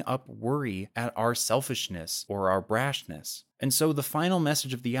bring up worry at our selfishness or our brashness. And so the final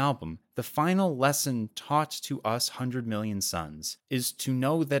message of the album, the final lesson taught to us 100 Million Suns, is to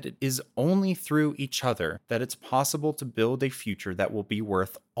know that it is only through each other that it's possible to build a future that will be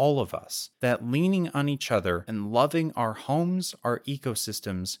worth all of us. That leaning on each other and loving our homes, our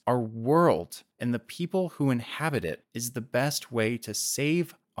ecosystems, our world, and the people who inhabit it is the best way to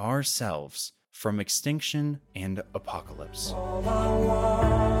save ourselves from extinction and apocalypse. All I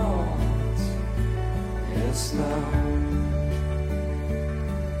want is love.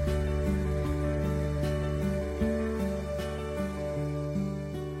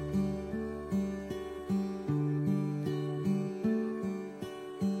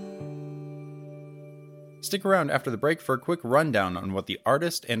 Stick around after the break for a quick rundown on what the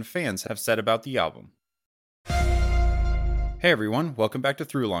artist and fans have said about the album. Hey everyone, welcome back to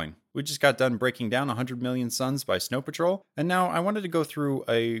Throughline. We just got done breaking down 100 Million Suns by Snow Patrol, and now I wanted to go through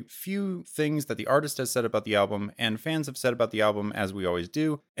a few things that the artist has said about the album and fans have said about the album, as we always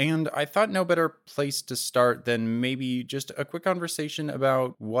do, and I thought no better place to start than maybe just a quick conversation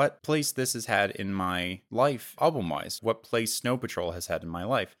about what place this has had in my life, album-wise, what place Snow Patrol has had in my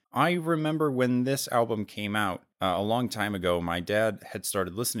life. I remember when this album came out, a long time ago, my dad had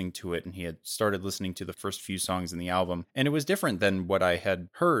started listening to it, and he had started listening to the first few songs in the album, and it was different than what I had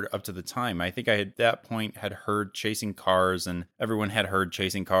heard up to the time. I think I at that point had heard Chasing Cars, and everyone had heard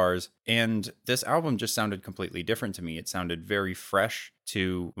Chasing Cars, and this album just sounded completely different to me. It sounded very fresh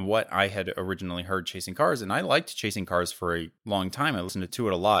to what I had originally heard Chasing Cars, and I liked Chasing Cars for a long time. I listened to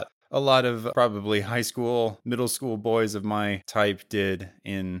it a lot. A lot of probably high school, middle school boys of my type did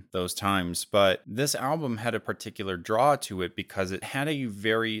in those times. But this album had a particular draw to it because it had a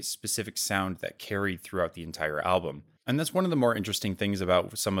very specific sound that carried throughout the entire album. And that's one of the more interesting things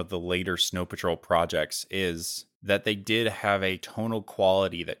about some of the later Snow Patrol projects is that they did have a tonal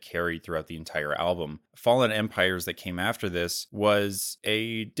quality that carried throughout the entire album. Fallen Empires that came after this was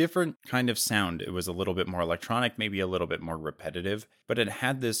a different kind of sound. It was a little bit more electronic, maybe a little bit more repetitive, but it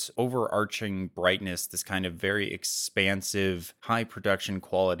had this overarching brightness, this kind of very expansive, high production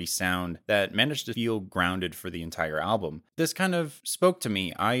quality sound that managed to feel grounded for the entire album. This kind of spoke to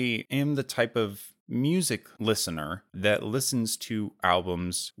me. I am the type of music listener that listens to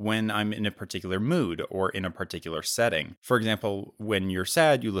albums when I'm in a particular mood or in a particular setting. For example, when you're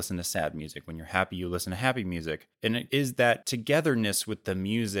sad, you listen to sad music. When you're happy, you listen to happy music. And it is that togetherness with the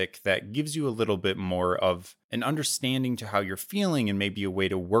music that gives you a little bit more of an understanding to how you're feeling and maybe a way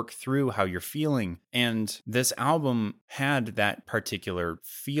to work through how you're feeling. And this album had that particular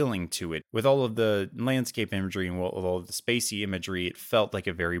feeling to it. With all of the landscape imagery and all of the spacey imagery, it felt like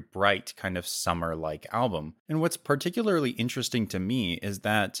a very bright kind of summer-like album. And what's particularly interesting to me is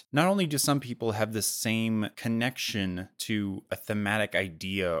that not only do some people have the same connection to a thematic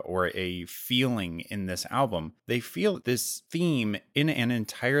idea or a feeling in this album, they feel this theme in an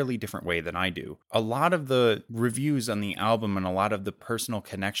entirely different way than I do. A lot of the reviews on the album and a lot of the personal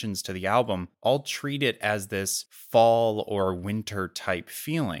connections to the album all treat it as this fall or winter type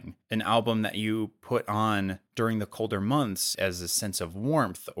feeling, an album that you put on during the colder months as a sense of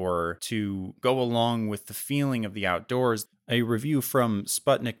warmth or to go along with the feeling of the outdoors. A review from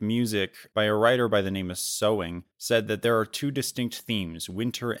Sputnik Music by a writer by the name of Sewing said that there are two distinct themes,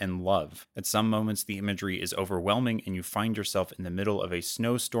 winter and love. At some moments, the imagery is overwhelming and you find yourself in the middle of a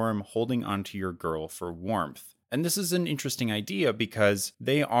snowstorm holding onto your girl for warmth. And this is an interesting idea because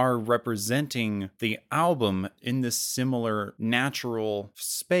they are representing the album in this similar natural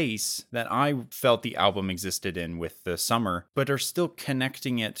space that I felt the album existed in with the summer, but are still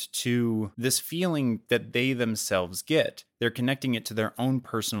connecting it to this feeling that they themselves get. They're connecting it to their own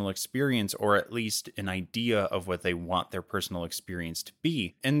personal experience, or at least an idea of what they want their personal experience to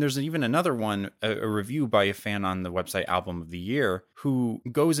be. And there's even another one, a review by a fan on the website Album of the Year, who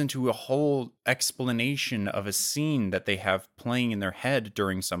goes into a whole explanation of a scene that they have playing in their head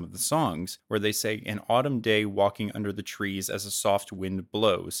during some of the songs, where they say, an autumn day walking under the trees as a soft wind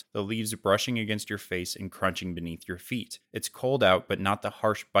blows, the leaves brushing against your face and crunching beneath your feet. It's cold out, but not the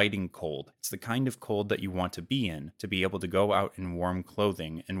harsh biting cold. It's the kind of cold that you want to be in, to be able to go out in warm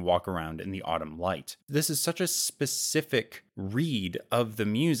clothing and walk around in the autumn light. This is such a specific read of the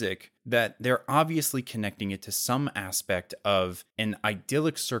music that they're obviously connecting it to some aspect of an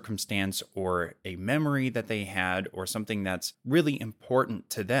idyllic circumstance or a memory that they had or something that's really important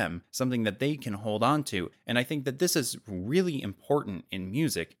to them, something that they can hold on to. And I think that this is really important in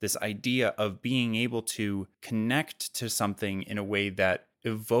music, this idea of being able to connect to something in a way that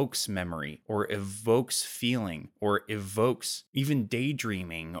evokes memory or evokes feeling or evokes even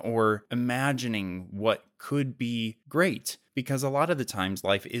daydreaming or imagining what could be great. Because a lot of the times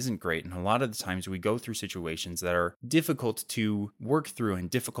life isn't great, and a lot of the times we go through situations that are difficult to work through and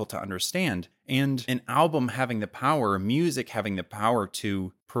difficult to understand. And an album having the power, music having the power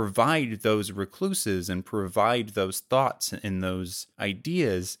to provide those recluses and provide those thoughts and those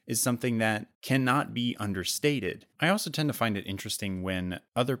ideas is something that cannot be understated. I also tend to find it interesting when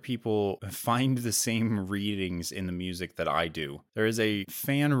other people find the same readings in the music that I do. There is a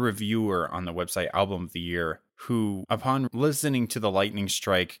fan reviewer on the website Album of the Year who, upon listening to The Lightning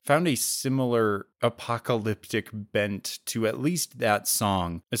Strike, found a similar apocalyptic bent to at least that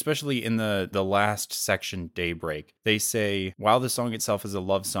song, especially in the last section, Daybreak. They say, while the song itself is a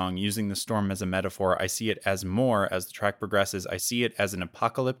love song, using the storm as a metaphor, I see it as more. As the track progresses, I see it as an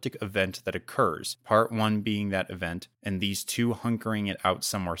apocalyptic event that occurs. Part 1 being that event, and these two hunkering it out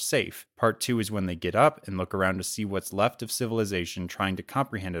somewhere safe. Part 2 is when they get up and look around to see what's left of civilization, trying to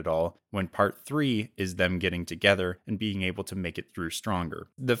comprehend it all, when part 3 is them getting together and being able to make it through stronger.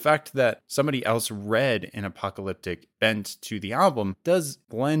 The fact that somebody else read an apocalyptic bent to the album does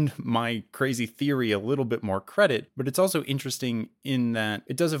lend my crazy theory a little bit more credit, but it's also interesting in that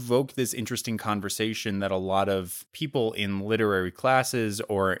it does evoke this interesting conversation that a lot of people in literary classes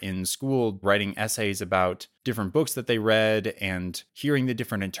or in school writing essays about different books that they read and hearing the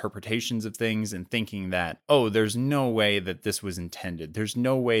different interpretations of things and thinking that, oh, there's no way that this was intended. There's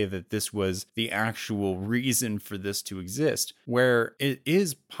no way that this was the actual reason for this to exist, where it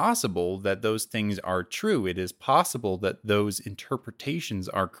is possible that those things are true. It is possible that those interpretations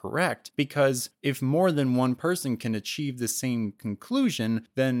are correct, because if more than one person can achieve the same conclusion,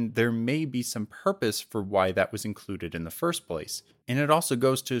 then there may be some purpose for why that was included in the first place. And it also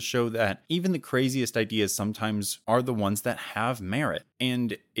goes to show that even the craziest ideas sometimes are the ones that have merit.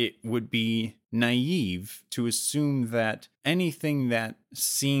 And it would be naive to assume that anything that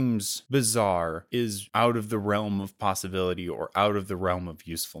seems bizarre is out of the realm of possibility or out of the realm of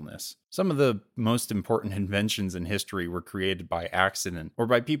usefulness. Some of the most important inventions in history were created by accident or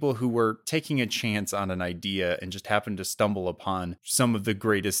by people who were taking a chance on an idea and just happened to stumble upon some of the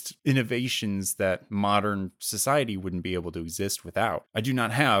greatest innovations that modern society wouldn't be able to exist without. I do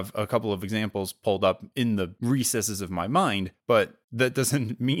not have a couple of examples pulled up in the recesses of my mind, but that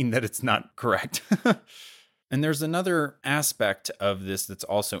doesn't mean that it's not correct. And there's another aspect of this that's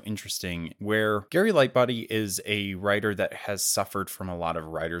also interesting, where Gary Lightbody is a writer that has suffered from a lot of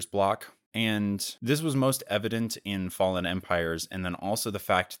writer's block. And this was most evident in Fallen Empires, and then also the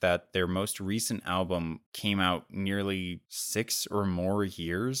fact that their most recent album came out nearly 6 or more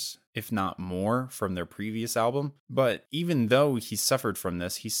years, if not more, from their previous album. But even though he suffered from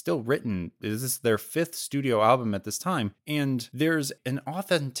this, he's still written, this is their 5th studio album at this time, and there's an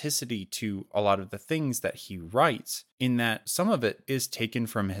authenticity to a lot of the things that he writes, in that some of it is taken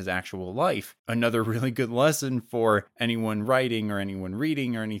from his actual life. Another really good lesson for anyone writing or anyone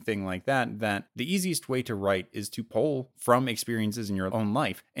reading or anything like that, that the easiest way to write is to pull from experiences in your own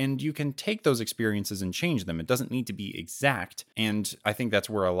life. And you can take those experiences and change them. It doesn't need to be exact. And I think that's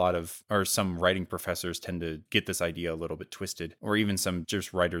where some writing professors tend to get this idea a little bit twisted, or even some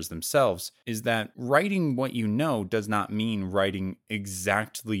just writers themselves, is that writing what you know does not mean writing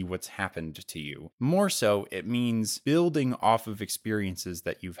exactly what's happened to you. More so, it means building off of experiences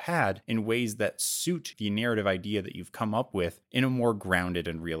that you've had in ways that suit the narrative idea that you've come up with in a more grounded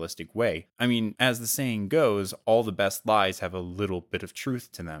and realistic way. I mean, as the saying goes, all the best lies have a little bit of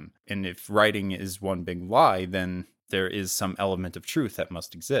truth to them. And if writing is one big lie, then there is some element of truth that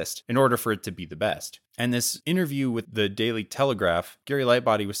must exist in order for it to be the best. And this interview with the Daily Telegraph, Gary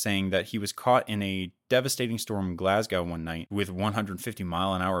Lightbody was saying that he was caught in a devastating storm in Glasgow one night with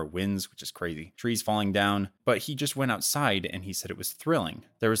 150-mile-an-hour winds, which is crazy, trees falling down, but he just went outside and he said it was thrilling.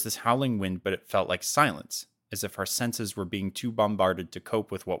 There was this howling wind, but it felt like silence, as if our senses were being too bombarded to cope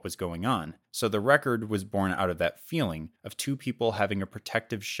with what was going on. So the record was born out of that feeling of two people having a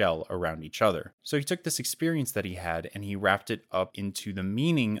protective shell around each other. So he took this experience that he had and he wrapped it up into the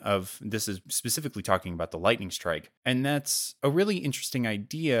meaning of, this is specifically talking about the lightning strike. And that's a really interesting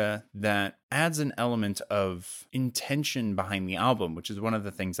idea that adds an element of intention behind the album, which is one of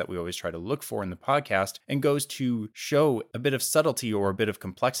the things that we always try to look for in the podcast, and goes to show a bit of subtlety or a bit of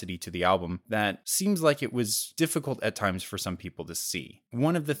complexity to the album that seems like it was difficult at times for some people to see.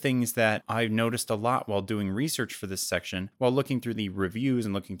 One of the things that I've noticed a lot while doing research for this section, while looking through the reviews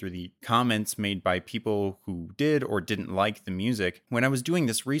and looking through the comments made by people who did or didn't like the music, when I was doing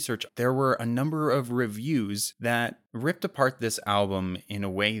this research, there were a number of reviews that ripped apart this album in a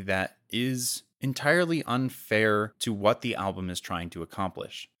way that is entirely unfair to what the album is trying to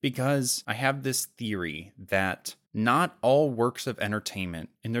accomplish. Because I have this theory that not all works of entertainment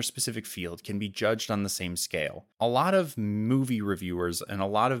in their specific field can be judged on the same scale. A lot of movie reviewers and a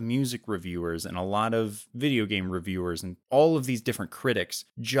lot of music reviewers and a lot of video game reviewers and all of these different critics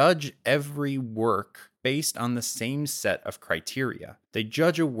judge every work based on the same set of criteria. They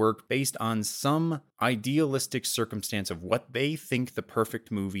judge a work based on some idealistic circumstance of what they think the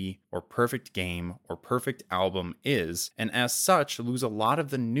perfect movie or perfect game or perfect album is, and as such lose a lot of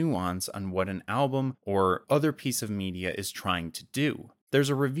the nuance on what an album or other piece of media is trying to do. There's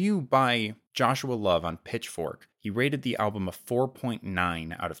a review by Joshua Love on Pitchfork. He rated the album a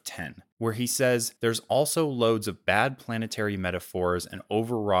 4.9 out of 10, where he says there's also loads of bad planetary metaphors and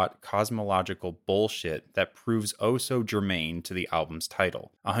overwrought cosmological bullshit that proves oh so germane to the album's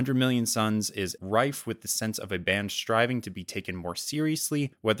title. 100 Million Suns is rife with the sense of a band striving to be taken more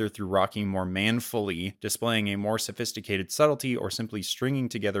seriously, whether through rocking more manfully, displaying a more sophisticated subtlety, or simply stringing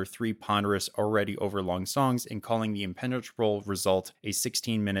together 3 ponderous, already overlong songs and calling the impenetrable result a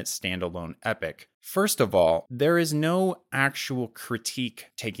 16-minute standalone epic. First of all, there is no actual critique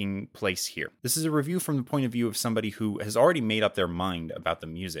taking place here. This is a review from the point of view of somebody who has already made up their mind about the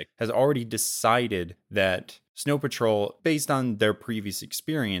music, has already decided that Snow Patrol, based on their previous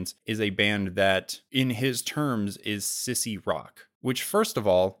experience, is a band that, in his terms, is sissy rock, which, first of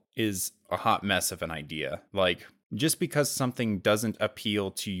all, is a hot mess of an idea. Like, just because something doesn't appeal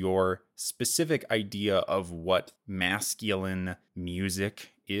to your specific idea of what masculine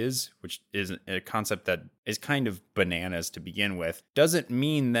music is, which is a concept that is kind of bananas to begin with, doesn't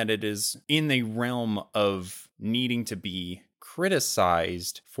mean that it is in the realm of needing to be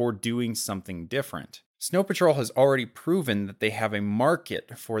criticized for doing something different. Snow Patrol has already proven that they have a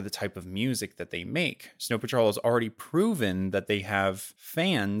market for the type of music that they make. Snow Patrol has already proven that they have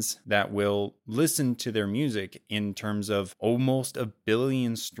fans that will listen to their music in terms of almost 1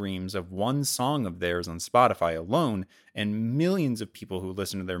 billion streams of one song of theirs on Spotify alone, and millions of people who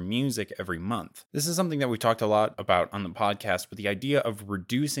listen to their music every month. This is something that we talked a lot about on the podcast, but the idea of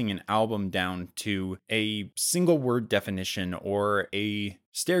reducing an album down to a single word definition or a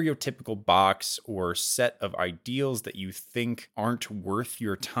stereotypical box or set of ideals that you think aren't worth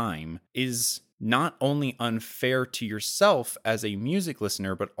your time is not only unfair to yourself as a music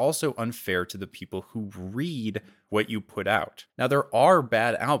listener, but also unfair to the people who read what you put out. Now, there are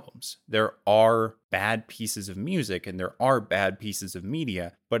bad albums, there are bad pieces of music, and there are bad pieces of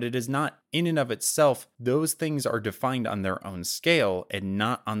media, but it is not in and of itself. Those things are defined on their own scale and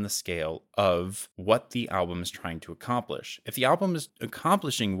not on the scale of what the album is trying to accomplish. If the album is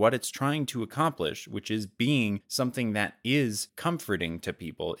accomplishing what it's trying to accomplish, which is being something that is comforting to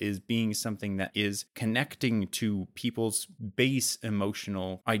people, is being something that is connecting to people's base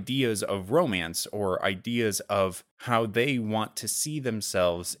emotional ideas of romance or ideas of how they want to see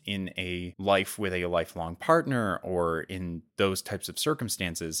themselves in a life with a lifelong partner or in those types of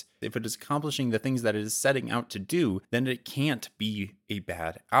circumstances, if it is accomplishing the things that it is setting out to do, then it can't be a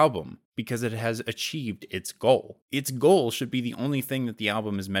bad album because it has achieved its goal. Its goal should be the only thing that the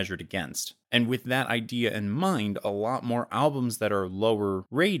album is measured against. And with that idea in mind, a lot more albums that are lower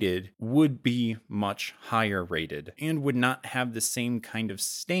rated would be much higher rated and would not have the same kind of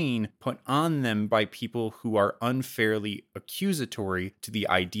stain put on them by people who are unfairly accusatory to the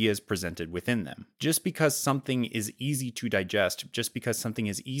ideas presented within them. Just because something is easy to digest, just because something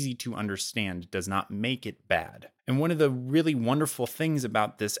is easy to understand, does not make it bad. And one of the really wonderful things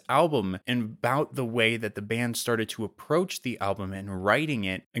about this album and about the way that the band started to approach the album and writing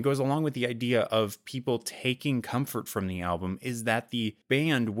it, and goes along with the idea of people taking comfort from the album, is that the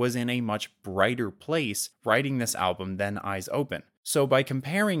band was in a much brighter place writing this album than Eyes Open. So by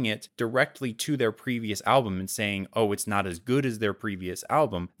comparing it directly to their previous album and saying, oh, it's not as good as their previous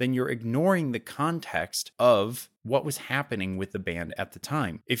album, then you're ignoring the context of what was happening with the band at the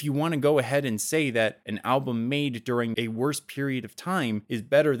time. If you want to go ahead and say that an album made during a worse period of time is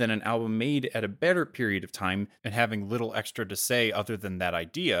better than an album made at a better period of time and having little extra to say other than that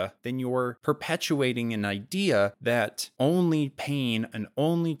idea, then you're perpetuating an idea that only pain and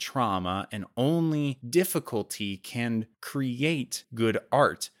only trauma and only difficulty can create good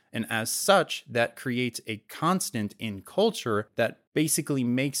art. And as such, that creates a constant in culture that basically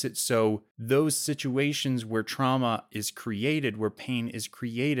makes it so those situations where trauma is created, where pain is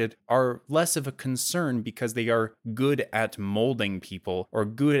created, are less of a concern because they are good at molding people or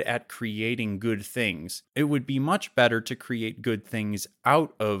good at creating good things. It would be much better to create good things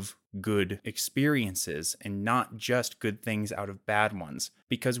out of good experiences and not just good things out of bad ones,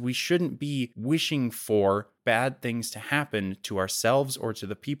 because we shouldn't be wishing for bad things to happen to ourselves or to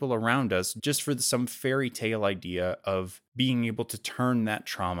the people around us just for some fairy tale idea of being able to turn that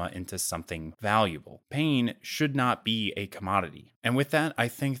trauma into something valuable. Pain should not be a commodity. And with that, I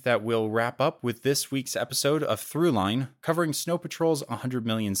think that we'll wrap up with this week's episode of Throughline, covering Snow Patrol's 100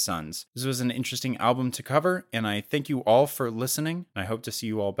 Million Suns. This was an interesting album to cover, and I thank you all for listening. I hope to see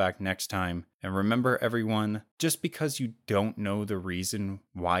you all back next time. And remember, everyone, just because you don't know the reason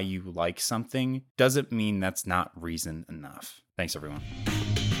why you like something doesn't mean that's not reason enough. Thanks, everyone.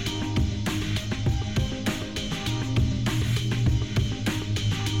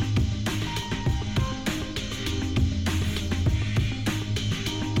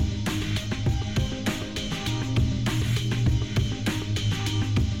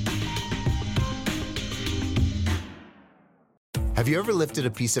 Have you ever lifted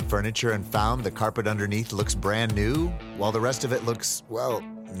a piece of furniture and found the carpet underneath looks brand new, while the rest of it looks, well,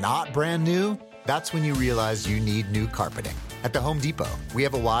 not brand new? That's when you realize you need new carpeting. At the Home Depot, we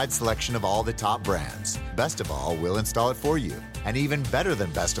have a wide selection of all the top brands. Best of all, we'll install it for you. And even better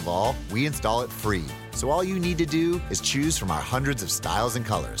than best of all, we install it free. So all you need to do is choose from our hundreds of styles and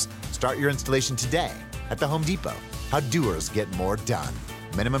colors. Start your installation today at the Home Depot. How doers get more done.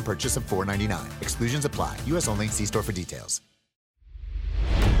 Minimum purchase of $4.99. Exclusions apply. U.S. only. See store for details.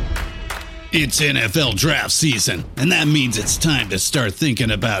 It's NFL draft season, and that means it's time to start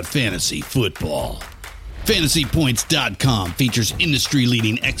thinking about fantasy football. FantasyPoints.com features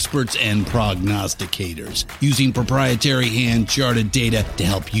industry-leading experts and prognosticators using proprietary hand-charted data to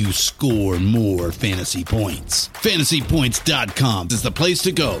help you score more fantasy points. FantasyPoints.com is the place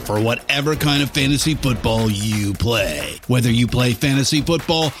to go for whatever kind of fantasy football you play. Whether you play fantasy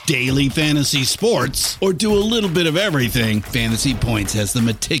football, daily fantasy sports, or do a little bit of everything, Fantasy Points has the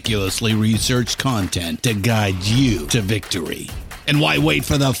meticulously researched content to guide you to victory. And why wait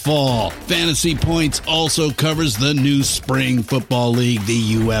for the fall? Fantasy Points also covers the new spring football league,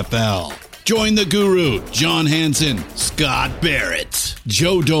 the UFL. Join the guru, John Hansen, Scott Barrett,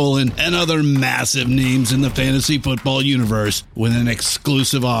 Joe Dolan, and other massive names in the fantasy football universe with an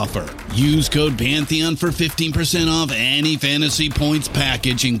exclusive offer. Use code Pantheon for 15% off any Fantasy Points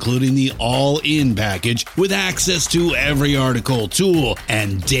package, including the all-in package, with access to every article, tool,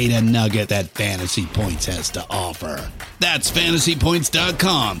 and data nugget that Fantasy Points has to offer. That's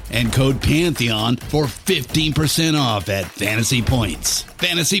FantasyPoints.com and code Pantheon for 15% off at Fantasy Points.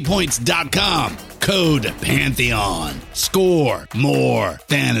 FantasyPoints.com, code Pantheon. Score more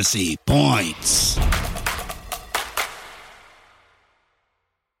fantasy points.